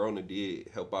say that Corona did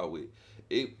help out with.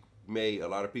 It made a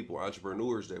lot of people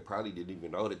entrepreneurs that probably didn't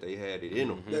even know that they had it in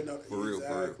them. For real.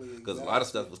 Because a lot of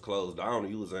stuff was closed down and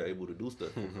you wasn't able to do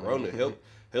stuff. Corona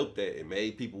helped that and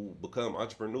made people become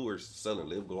entrepreneurs, selling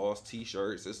lip gloss,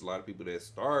 t-shirts. There's a lot of people that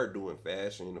started doing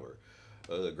fashion or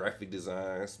graphic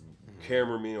designs,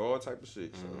 cameramen, all type of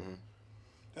shit. So.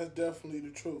 That's definitely the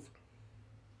truth.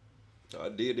 I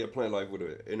did that plant life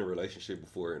in a relationship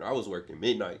before, and I was working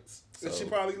midnights. So. And she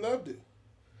probably loved it.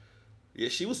 Yeah,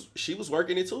 she was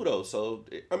working it too though. So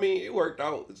it worked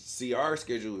out. See, our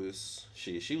schedule is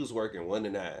shit. She was working 1 to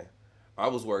 9. I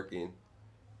was working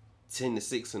 10 to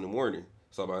 6 in the morning.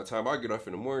 So by the time I get up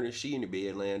in the morning, she in the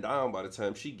bed laying down. By the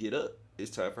time she get up,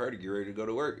 it's time for her to get ready to go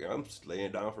to work. And I'm just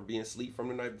laying down from being asleep from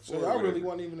the night before. So y'all really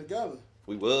wasn't even together.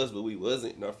 We was, but we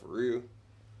wasn't. Not for real.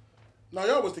 No,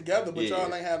 y'all was together, but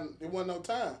y'all ain't having. It wasn't no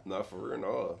time. Not for real,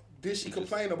 no. Did she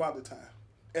complain about the time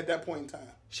at that point in time?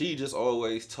 She just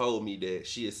always told me that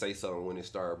she'd say something when it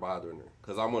started bothering her.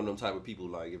 Cause I'm one of them type of people,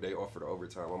 like, if they offer the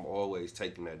overtime, I'm always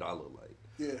taking that dollar. Like,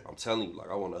 yeah. I'm telling you,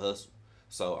 like, I want to hustle.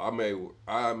 So I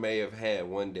may have had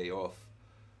one day off,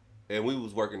 and we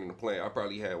was working in the plant. I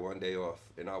probably had one day off,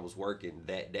 and I was working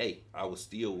that day. I was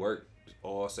still work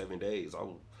all 7 days.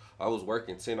 I was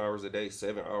working 10 hours a day,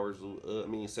 7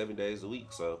 days a week.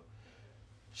 So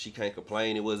she can't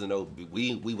complain. It wasn't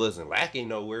we wasn't lacking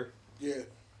nowhere. Yeah.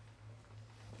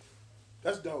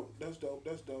 That's dope.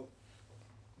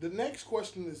 The next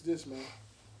question is this, man.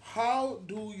 How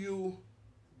do you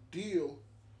deal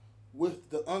with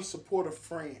the unsupportive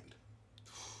friend?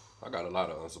 I got a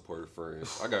lot of unsupportive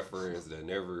friends. I got friends that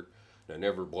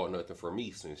never bought nothing from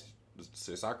me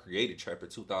since I created Trap in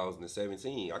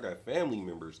 2017. I got family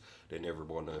members that never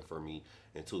bought nothing for me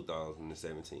in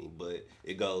 2017. But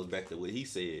it goes back to what he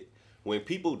said. When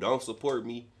people don't support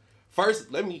me,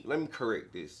 first let me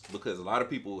correct this, because a lot of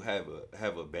people have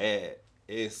a bad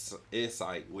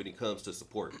insight when it comes to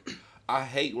support. I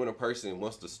hate when a person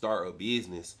wants to start a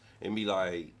business and be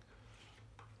like,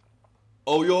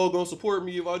 "Oh, y'all gonna support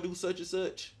me if I do such and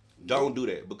such?" Don't do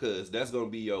that, because that's gonna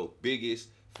be your biggest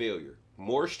failure.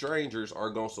 More strangers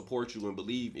are going to support you and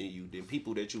believe in you than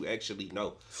people that you actually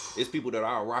know. It's people that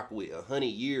I rock with 100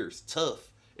 years,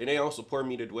 tough, and they don't support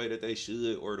me the way that they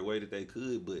should or the way that they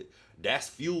could, but that's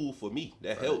fuel for me.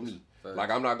 That helped me.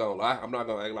 Like, I'm not going to lie. I'm not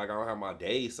going to act like I don't have my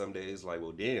days some days. Like,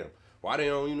 well, damn, why they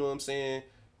don't, you know what I'm saying,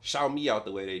 shout me out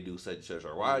the way they do such and such,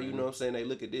 or why, you know what I'm saying, they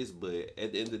look at this. But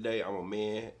at the end of the day, I'm a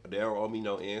man. They don't owe me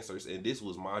no answers, and this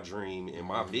was my dream and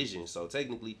my vision. So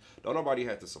technically, don't nobody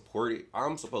have to support it.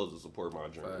 I'm supposed to support my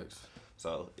dream.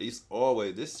 So it's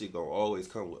always, this shit gonna always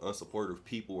come with unsupportive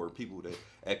people, or people that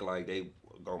act like they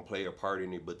gonna play a part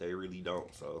in it, but they really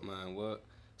don't. So, man, what?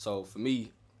 So for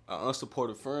me, an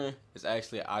unsupportive friend is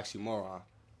actually an oxymoron,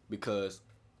 because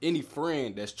any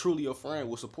friend that's truly your friend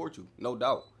will support you, no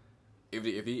doubt. If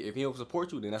he don't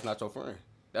support you, then that's not your friend.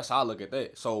 That's how I look at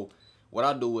that. So what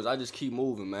I do is I just keep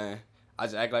moving, man. I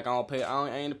just act like I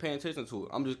ain't paying attention to it.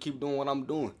 I'm just keep doing what I'm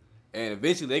doing. And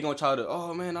eventually they gonna try to,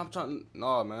 oh man, I'm trying.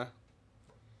 No, man.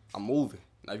 I'm moving.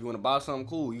 Now, if you want to buy something,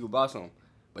 cool, you can buy something.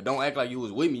 But don't act like you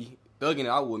was with me, thugging it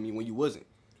out with me when you wasn't.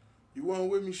 You weren't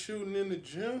with me shooting in the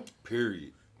gym?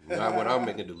 Period. Not when I'm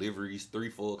making deliveries 3,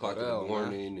 4 o'clock in the Hell,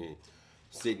 morning and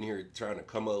sitting here trying to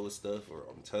come up with stuff. Or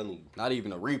I'm telling you, Not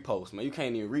even a repost, man. You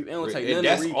can't even it don't take and nothing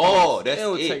that's to repost. all. That's it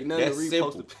don't it. take nothing That's to repost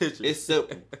simple. the picture. It's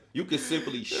simple. You can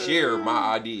simply share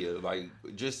my idea, like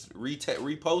just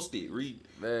repost it.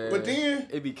 Man, But then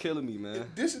it be killing me, man.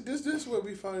 this what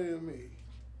be funny to me.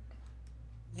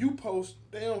 You post,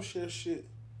 they don't share shit.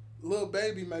 Lil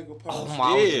Baby make a post. Oh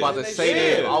my! I was about to And they say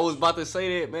share that. it. I was about to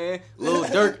say that, man.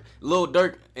 Lil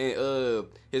Durk, and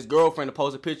his girlfriend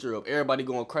post a picture of everybody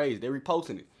going crazy. They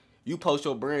reposting it. You post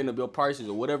your brand of your prices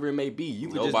or whatever it may be. You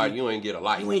could Nobody, you ain't get a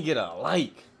like. You ain't get a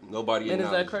like. Nobody. Man,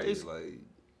 is that acknowledged crazy?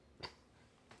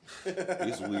 it, like,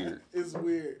 it's weird. It's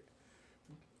weird.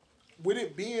 With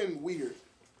it being weird,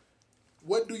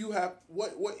 what do you have?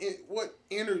 What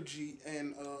energy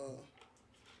and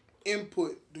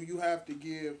input do you have to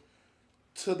give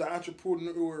to the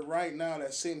entrepreneur right now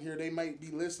that's sitting here? They might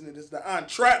be listening. It's the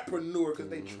entrepreneur because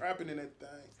they trapping in that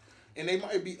thing, and they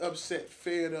might be upset,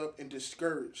 fed up, and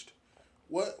discouraged.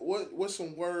 What's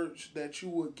some words that you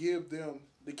would give them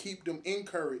to keep them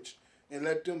encouraged and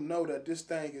let them know that this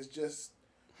thing is just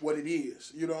what it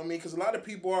is? You know what I mean? Because a lot of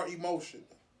people are emotional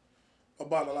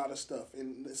about a lot of stuff,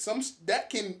 and some that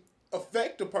can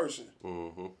affect a person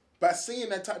by seeing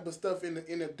that type of stuff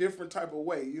in a different type of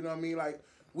way. You know what I mean? Like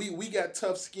we got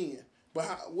tough skin, but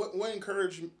what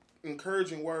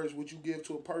encouraging words would you give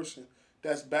to a person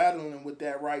that's battling with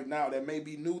that right now, that may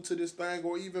be new to this thing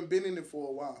or even been in it for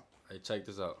a while? Hey, check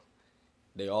this out.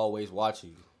 They always watching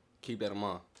you. Keep that in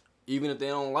mind. Even if they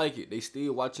don't like it, they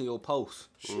still watching your posts.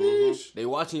 They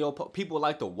watching your people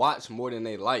like to watch more than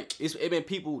they like. It's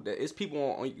people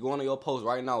going on your post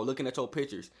right now, looking at your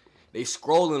pictures. They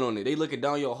scrolling on it. They looking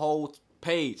down your whole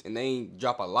page and they ain't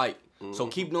drop a like. So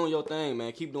keep doing your thing,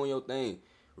 man. Keep doing your thing.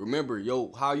 Remember,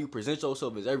 how you present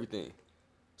yourself is everything.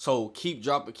 So keep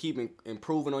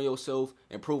improving on yourself,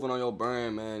 improving on your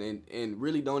brand, man, and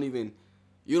really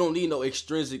you don't need no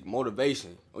extrinsic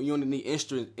motivation, or you don't need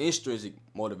intrinsic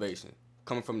motivation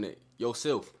coming from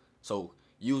yourself. So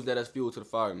use that as fuel to the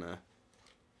fire, man.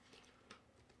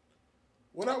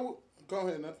 Go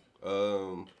ahead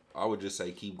now. I would just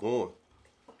say keep going.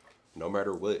 No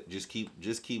matter what, just keep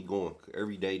going.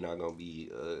 Every day not gonna be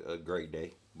a great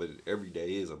day, but every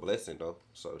day is a blessing though.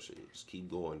 So shit, just keep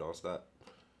going. Don't stop.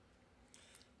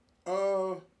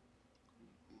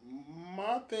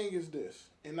 My thing is this,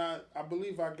 and I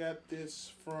believe I got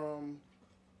this from,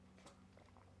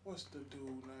 what's the dude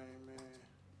name, man?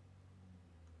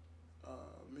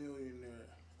 Millionaire,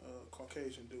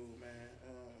 Caucasian dude, man.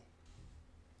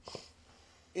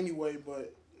 Anyway,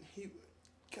 but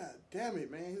God damn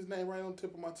it, man, his name right on the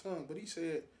tip of my tongue. But he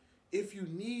said, if you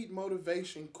need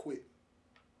motivation, quit.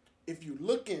 If you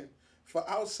looking for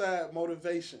outside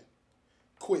motivation,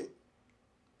 quit.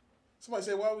 Somebody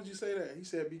said, why would you say that? He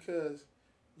said, because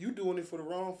you doing it for the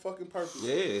wrong fucking purpose.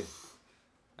 Yeah.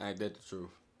 Ain't that the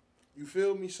truth? You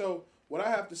feel me? So what I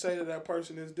have to say to that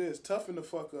person is this: toughen the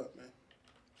fuck up, man.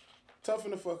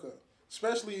 Toughen the fuck up.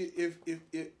 Especially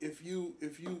if you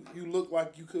look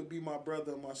like you could be my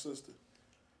brother or my sister.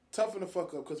 Toughen the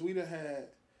fuck up, because we done had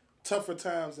tougher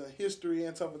times in history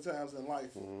and tougher times in life.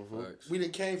 We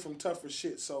done came from tougher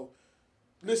shit. So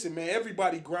listen, man,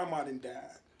 everybody grandma done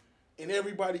died. And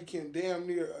everybody can damn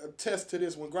near attest to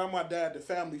this. When grandma died, the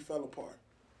family fell apart.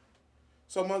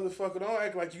 So, motherfucker, don't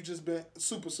act like you just been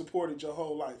super supported your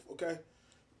whole life, okay?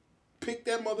 Pick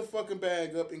that motherfucking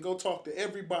bag up and go talk to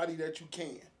everybody that you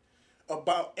can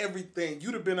about everything.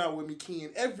 You'd have been out with me,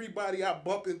 Ken. Everybody I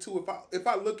bump into, if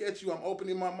I look at you, I'm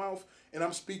opening my mouth and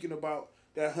I'm speaking about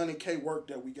that 100K work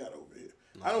that we got over here.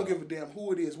 I don't give a damn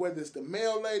who it is, whether it's the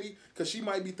mail lady, because she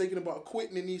might be thinking about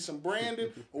quitting and need some branding,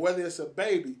 or whether it's a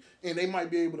baby, and they might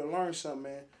be able to learn something,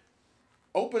 man.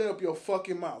 Open up your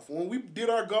fucking mouth. When we did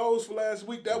our goals for last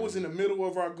week, that was in the middle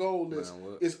of our goal list,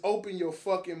 is open your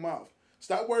fucking mouth.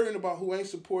 Stop worrying about who ain't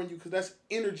supporting you, because that's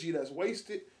energy that's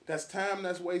wasted, that's time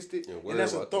that's wasted, and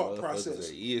that's a thought process.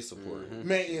 That is supporting.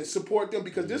 Man, and support them,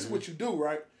 because this is what you do,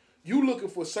 right? You looking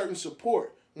for certain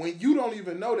support when you don't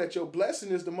even know that your blessing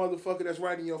is the motherfucker that's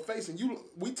right in your face, and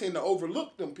we tend to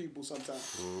overlook them people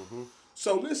sometimes.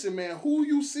 So listen, man, who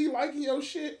you see liking your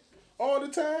shit all the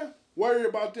time, worry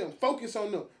about them. Focus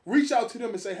on them. Reach out to them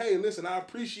and say, hey, listen, I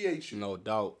appreciate you. No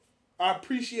doubt. I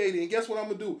appreciate it. And guess what I'm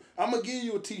going to do? I'm going to give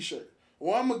you a t-shirt.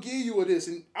 Or I'm going to give you this,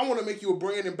 and I want to make you a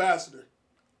brand ambassador.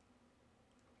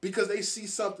 Because they see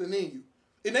something in you.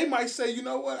 And they might say, you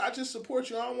know what? I just support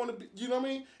you. I don't want to be, you know what I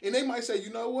mean? And they might say,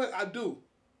 you know what? I do.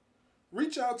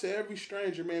 reach out to every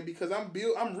stranger, man, because I'm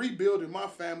rebuilding my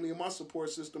family and my support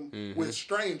system with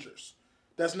strangers.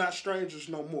 That's not strangers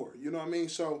no more. You know what I mean?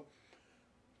 So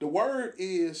the word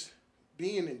is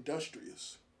being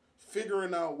industrious.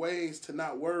 Figuring out ways to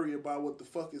not worry about what the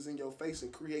fuck is in your face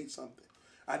and create something.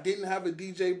 I didn't have a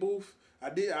DJ booth.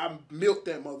 I milked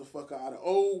that motherfucker out of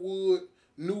old wood,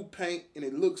 new paint, and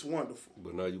it looks wonderful.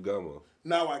 But now you got one.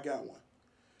 Now I got one.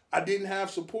 I didn't have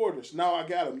supporters. Now I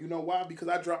got them. You know why? Because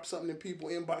I drop something in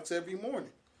people's inbox every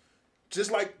morning. Just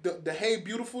like the Hey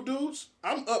Beautiful dudes,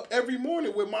 I'm up every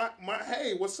morning with my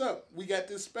hey, what's up? We got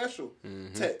this special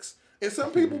text. And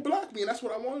some people block me, and that's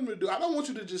what I want them to do. I don't want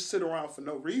you to just sit around for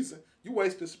no reason. You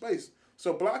wasting space.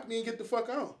 So block me and get the fuck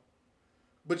on.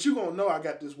 But you gonna know I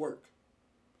got this work.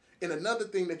 And another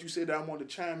thing that you said that I want to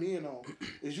chime in on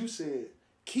is you said,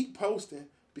 keep posting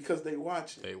because they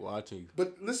watching. They watching you.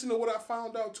 But listen to what I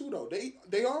found out too, though.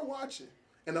 They are watching.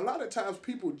 And a lot of times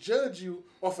people judge you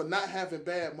off of not having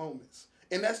bad moments.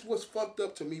 And that's what's fucked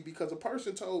up to me because a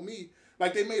person told me,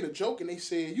 like they made a joke and they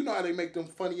said, you know how they make them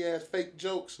funny ass fake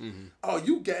jokes? Oh,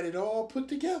 you got it all put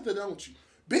together, don't you?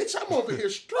 Bitch, I'm over here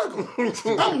struggling.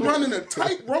 I'm running a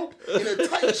tightrope in a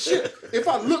tight ship. If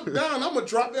I look down, I'm going to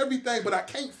drop everything, but I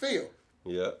can't fail.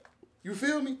 Yeah. You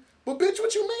feel me? But bitch,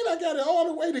 what you mean I got it all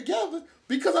the way together?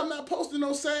 Because I'm not posting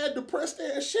no sad, depressed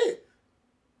ass shit.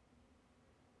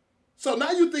 So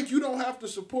now you think you don't have to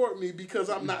support me because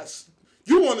I'm not...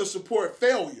 You want to support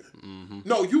failure.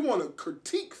 No, you want to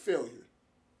critique failure.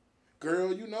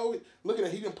 Girl, you know it. Look at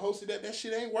that. He done posted that. That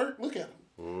shit ain't work. Look at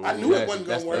him. I knew it wasn't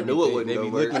going to work. I knew it wasn't going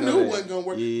to work. I knew it wasn't going to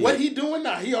work. Yeah. What he doing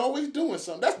now? He always doing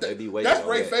something. That's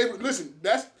Ray's favorite. Listen,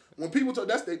 that's when people talk,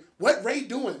 what Ray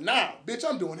doing now? Bitch,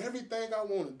 I'm doing everything I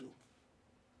want to do.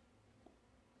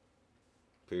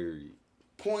 Period.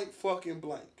 Point fucking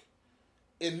blank.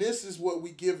 And this is what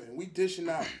we giving. We dishing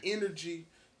out energy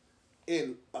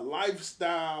in a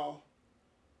lifestyle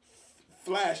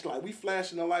flashlight. We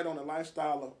flashing the light on the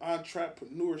lifestyle of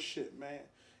entrepreneurship, man.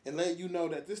 And letting you know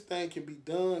that this thing can be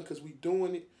done because we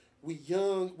doing it. We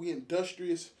young, we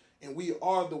industrious, and we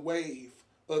are the wave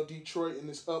of Detroit in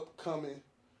this upcoming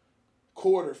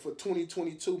quarter for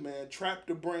 2022, man. Trap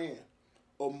the brand.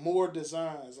 Amoor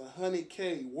Designs,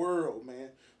 100K world, man.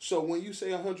 So when you say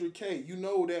 100K, you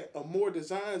know that Amoor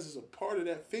Designs is a part of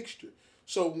that fixture.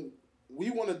 So we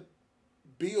want to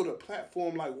build a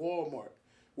platform like Walmart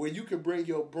where you can bring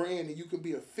your brand and you can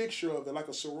be a fixture of it like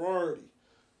a sorority.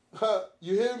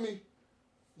 You hear me?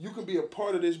 You can be a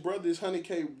part of this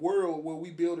 100K world where we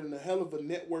building a hell of a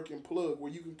networking plug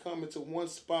where you can come into one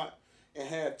spot and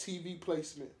have TV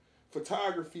placement,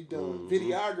 photography done,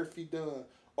 videography done,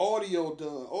 audio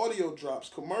done, audio drops,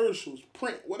 commercials,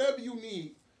 print, whatever you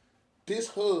need. This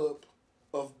hub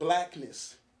of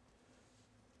blackness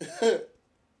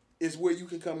is where you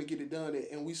can come and get it done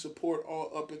at. And we support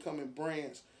all up-and-coming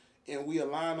brands. And we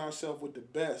align ourselves with the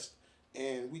best.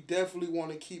 And we definitely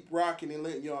want to keep rocking and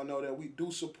letting y'all know that we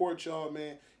do support y'all,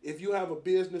 man. If you have a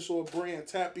business or a brand,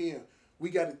 tap in.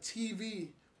 We got a TV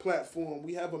platform.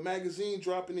 We have a magazine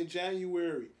dropping in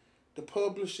January. The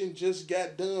publishing just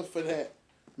got done for that.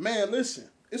 Man, listen,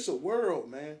 it's a world,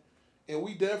 man. And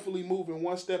we definitely moving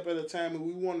one step at a time, and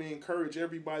we want to encourage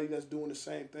everybody that's doing the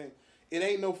same thing. It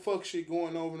ain't no fuck shit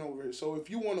going over and over here. So if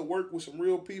you want to work with some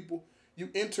real people, you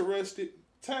interested,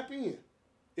 tap in.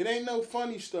 It ain't no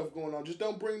funny stuff going on. Just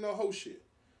don't bring no hoe shit.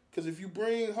 Because if you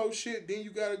bring hoe shit, then you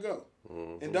got to go.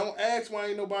 And don't ask why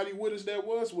ain't nobody with us that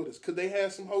was with us. Because they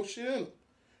had some hoe shit in them.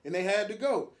 And they had to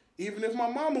go. Even if my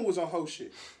mama was on hoe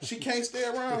shit. She can't stay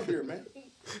around here, man.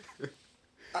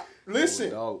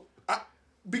 Listen.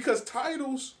 Because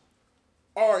titles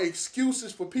are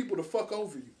excuses for people to fuck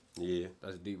over you. Yeah,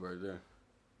 that's deep right there.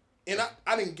 And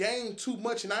I didn't gain too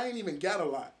much, and I ain't even got a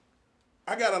lot.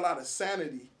 I got a lot of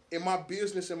sanity, and my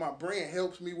business and my brand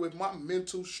helps me with my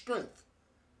mental strength.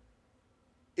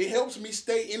 It helps me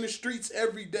stay in the streets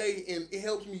every day, and it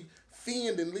helps me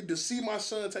fend and to see my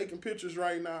son taking pictures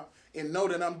right now and know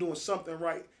that I'm doing something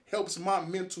right helps my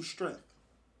mental strength.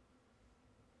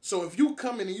 So if you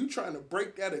come in and you trying to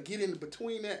break that or get in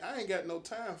between that, I ain't got no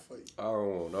time for you. I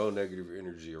don't want no negative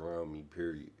energy around me,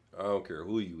 period. I don't care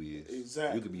who you is.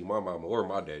 Exactly. You could be my mama or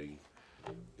my daddy.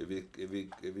 If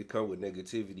it come with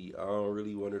negativity, I don't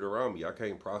really want it around me. I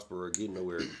can't prosper or get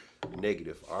nowhere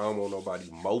negative. I don't want nobody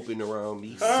moping around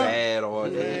me, sad all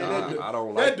day. Man, I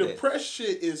don't like that. That depressed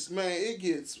shit is, man, it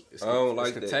gets... I don't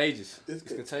like that. Contagious. It's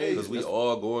contagious. Because we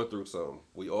all going through something.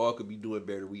 We all could be doing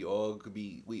better. We all could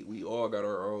be... We all got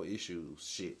our own issues.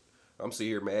 Shit. I'm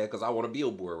sitting here mad because I want a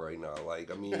billboard right now.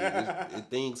 Like, I mean,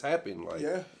 things happen. Like,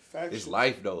 yeah, Factual. It's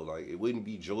life though. Like it wouldn't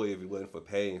be joy if it wasn't for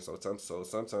pain. So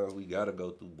sometimes we gotta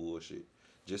go through bullshit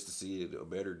just to see it a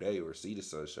better day or see the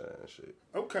sunshine and shit.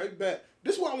 Okay, bet.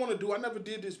 This is what I want to do. I never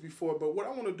did this before, but what I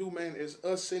want to do, man, is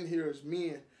us sitting here as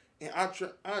men and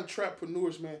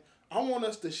entrepreneurs, man. I want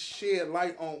us to shed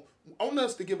light on. I want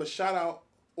us to give a shout out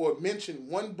or mention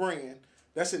one brand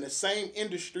that's in the same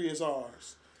industry as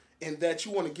ours, and that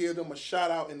you want to give them a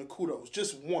shout out and the kudos.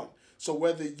 Just one. So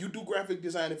whether you do graphic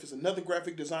design, if it's another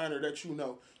graphic designer that you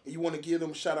know, and you want to give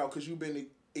them a shout out because you've been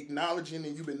acknowledging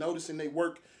and you've been noticing their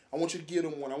work, I want you to give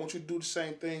them one. I want you to do the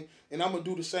same thing, and I'm gonna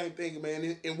do the same thing,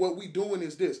 man. And what we doing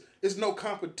is this: it's no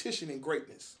competition in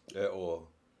greatness At all.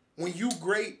 When you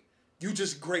great, you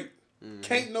just great. Mm-hmm.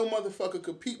 Can't no motherfucker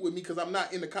compete with me because I'm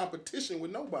not in the competition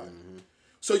with nobody. Mm-hmm.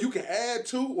 So you can add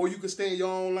to, or you can stay in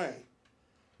your own lane.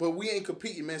 But we ain't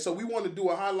competing, man. So we want to do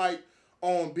a highlight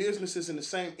on businesses in the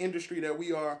same industry that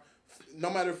we are. No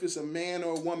matter if it's a man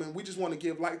or a woman, we just want to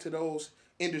give light to those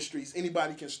industries.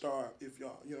 Anybody can start if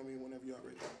y'all, you know what I mean, whenever y'all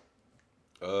ready.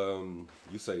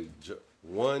 You say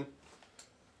one.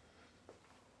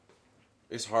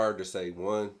 It's hard to say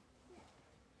one.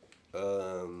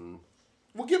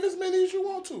 Well, give as many as you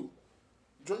want to.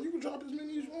 You can drop as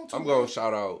many as you want to. I'm gonna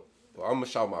shout out. Well, I'm gonna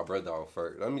shout my brother out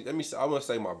first. Let me. I'm gonna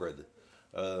say my brother.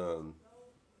 I'm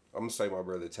gonna say my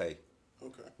brother Tay.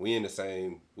 Okay. We in the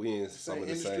same. We in some of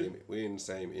the industry? same. We in the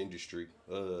same industry.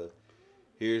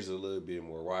 His a little bit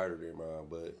more wider than mine,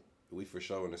 but we for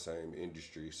sure in the same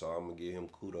industry. So I'm gonna give him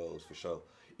kudos for sure.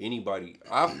 Anybody,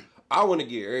 I want to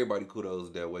give everybody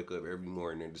kudos that wake up every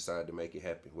morning and decide to make it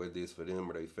happen, whether it's for them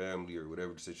or their family or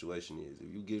whatever the situation is.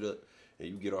 If you get up and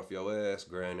you get off your ass,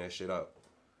 grind that shit out.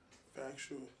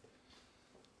 Factual.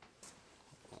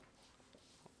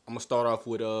 I'm gonna start off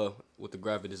with the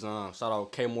graphic design. Shout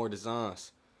out Amoor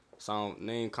Designs. Sound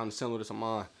name kind of similar to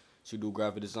mine. She do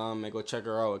graphic design. Man, go check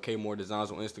her out at Amoor Designs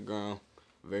on Instagram.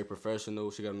 Very professional.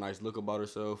 She got a nice look about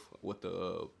herself with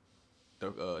the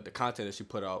content that she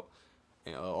put out,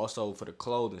 and also for the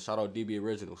clothing. Shout out DB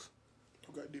Originals.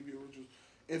 Okay, DB Originals.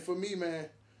 And for me, man,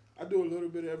 I do a little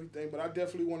bit of everything, but I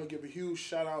definitely want to give a huge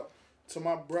shout out to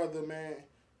my brother, man.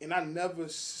 And I never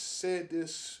said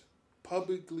this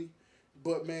publicly,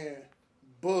 but man,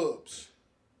 Bubs,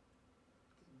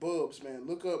 man.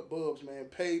 Look up Bubs, man.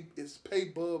 Pay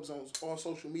Bubs on all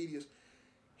social medias.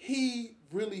 He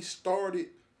really started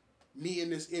me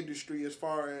in this industry as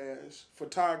far as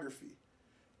photography.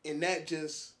 And that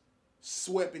just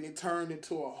swept and it turned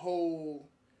into a whole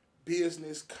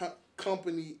business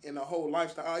company and a whole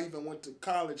lifestyle. I even went to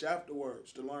college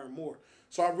afterwards to learn more.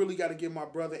 So I really got to give my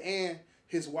brother and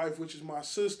his wife, which is my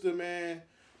sister, man,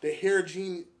 the hair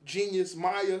genius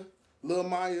Maya, Lil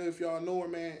Maya, if y'all know her,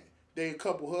 man. They a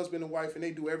couple, husband and wife, and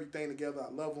they do everything together.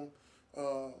 I love them.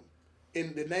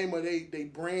 And the name of they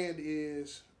brand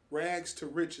is Rags to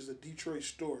Riches, a Detroit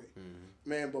story. Mm-hmm.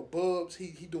 Man, but Bubs,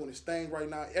 he doing his thing right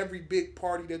now. Every big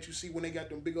party that you see when they got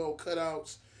them big old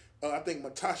cutouts, I think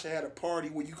Matasha had a party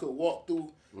where you could walk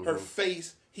through her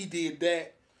face. He did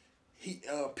that. He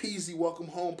Peasy welcome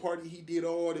home party. He did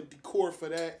all the decor for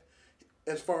that.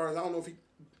 As far as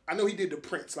I know he did the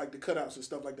prints, like the cutouts and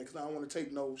stuff like that, because I don't want to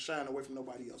take no shine away from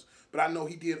nobody else. But I know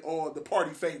he did all the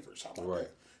party favors. How about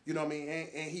that? You know what I mean?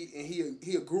 And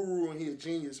he a guru and he a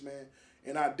genius, man.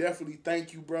 And I definitely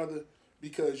thank you, brother,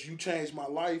 because you changed my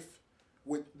life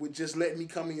with just letting me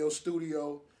come in your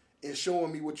studio and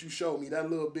showing me what you showed me. That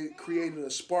little bit created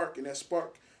a spark, and that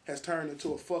spark has turned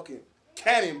into a fucking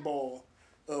cannonball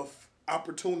of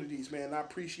opportunities, man. I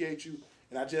appreciate you,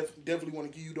 and I definitely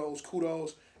want to give you those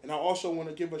kudos. And I also want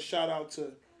to give a shout out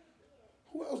to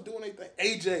who else doing anything?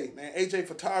 AJ, man. AJ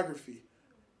Photography.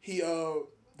 He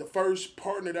the first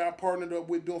partner that I partnered up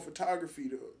with doing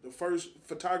photography. The first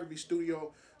photography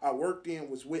studio I worked in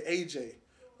was with AJ.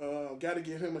 Got to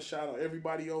give him a shout out.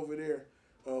 Everybody over there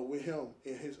with him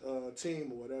and his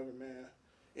team or whatever, man.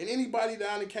 And anybody that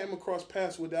I done came across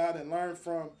paths with that I done learned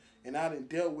from and I done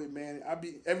dealt with, man.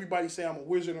 Everybody say I'm a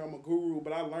wizard or I'm a guru,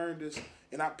 but I learned this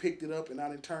and I picked it up and I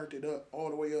done turned it up all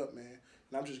the way up, man.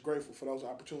 And I'm just grateful for those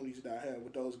opportunities that I had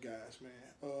with those guys,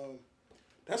 man.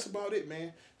 That's about it,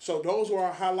 man. So those are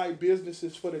our highlight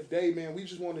businesses for the day, man. We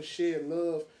just want to share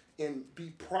love and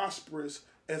be prosperous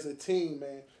as a team,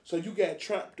 man. So you got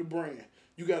Trap the brand.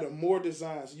 You got Amoor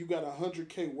Designs. You got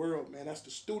 100K World, man. That's the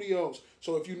studios.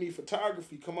 So if you need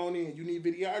photography, come on in. You need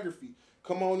videography,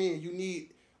 come on in. You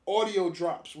need audio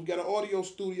drops. We got an audio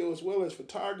studio as well as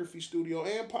photography studio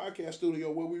and podcast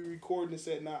studio where we're recording this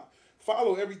at now.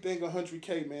 Follow everything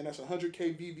 100K, man. That's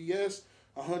 100K VVS,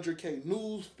 100K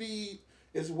news feed,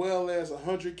 as well as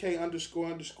 100K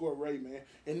 __Ray, man.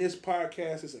 And this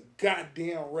podcast is a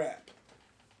goddamn wrap.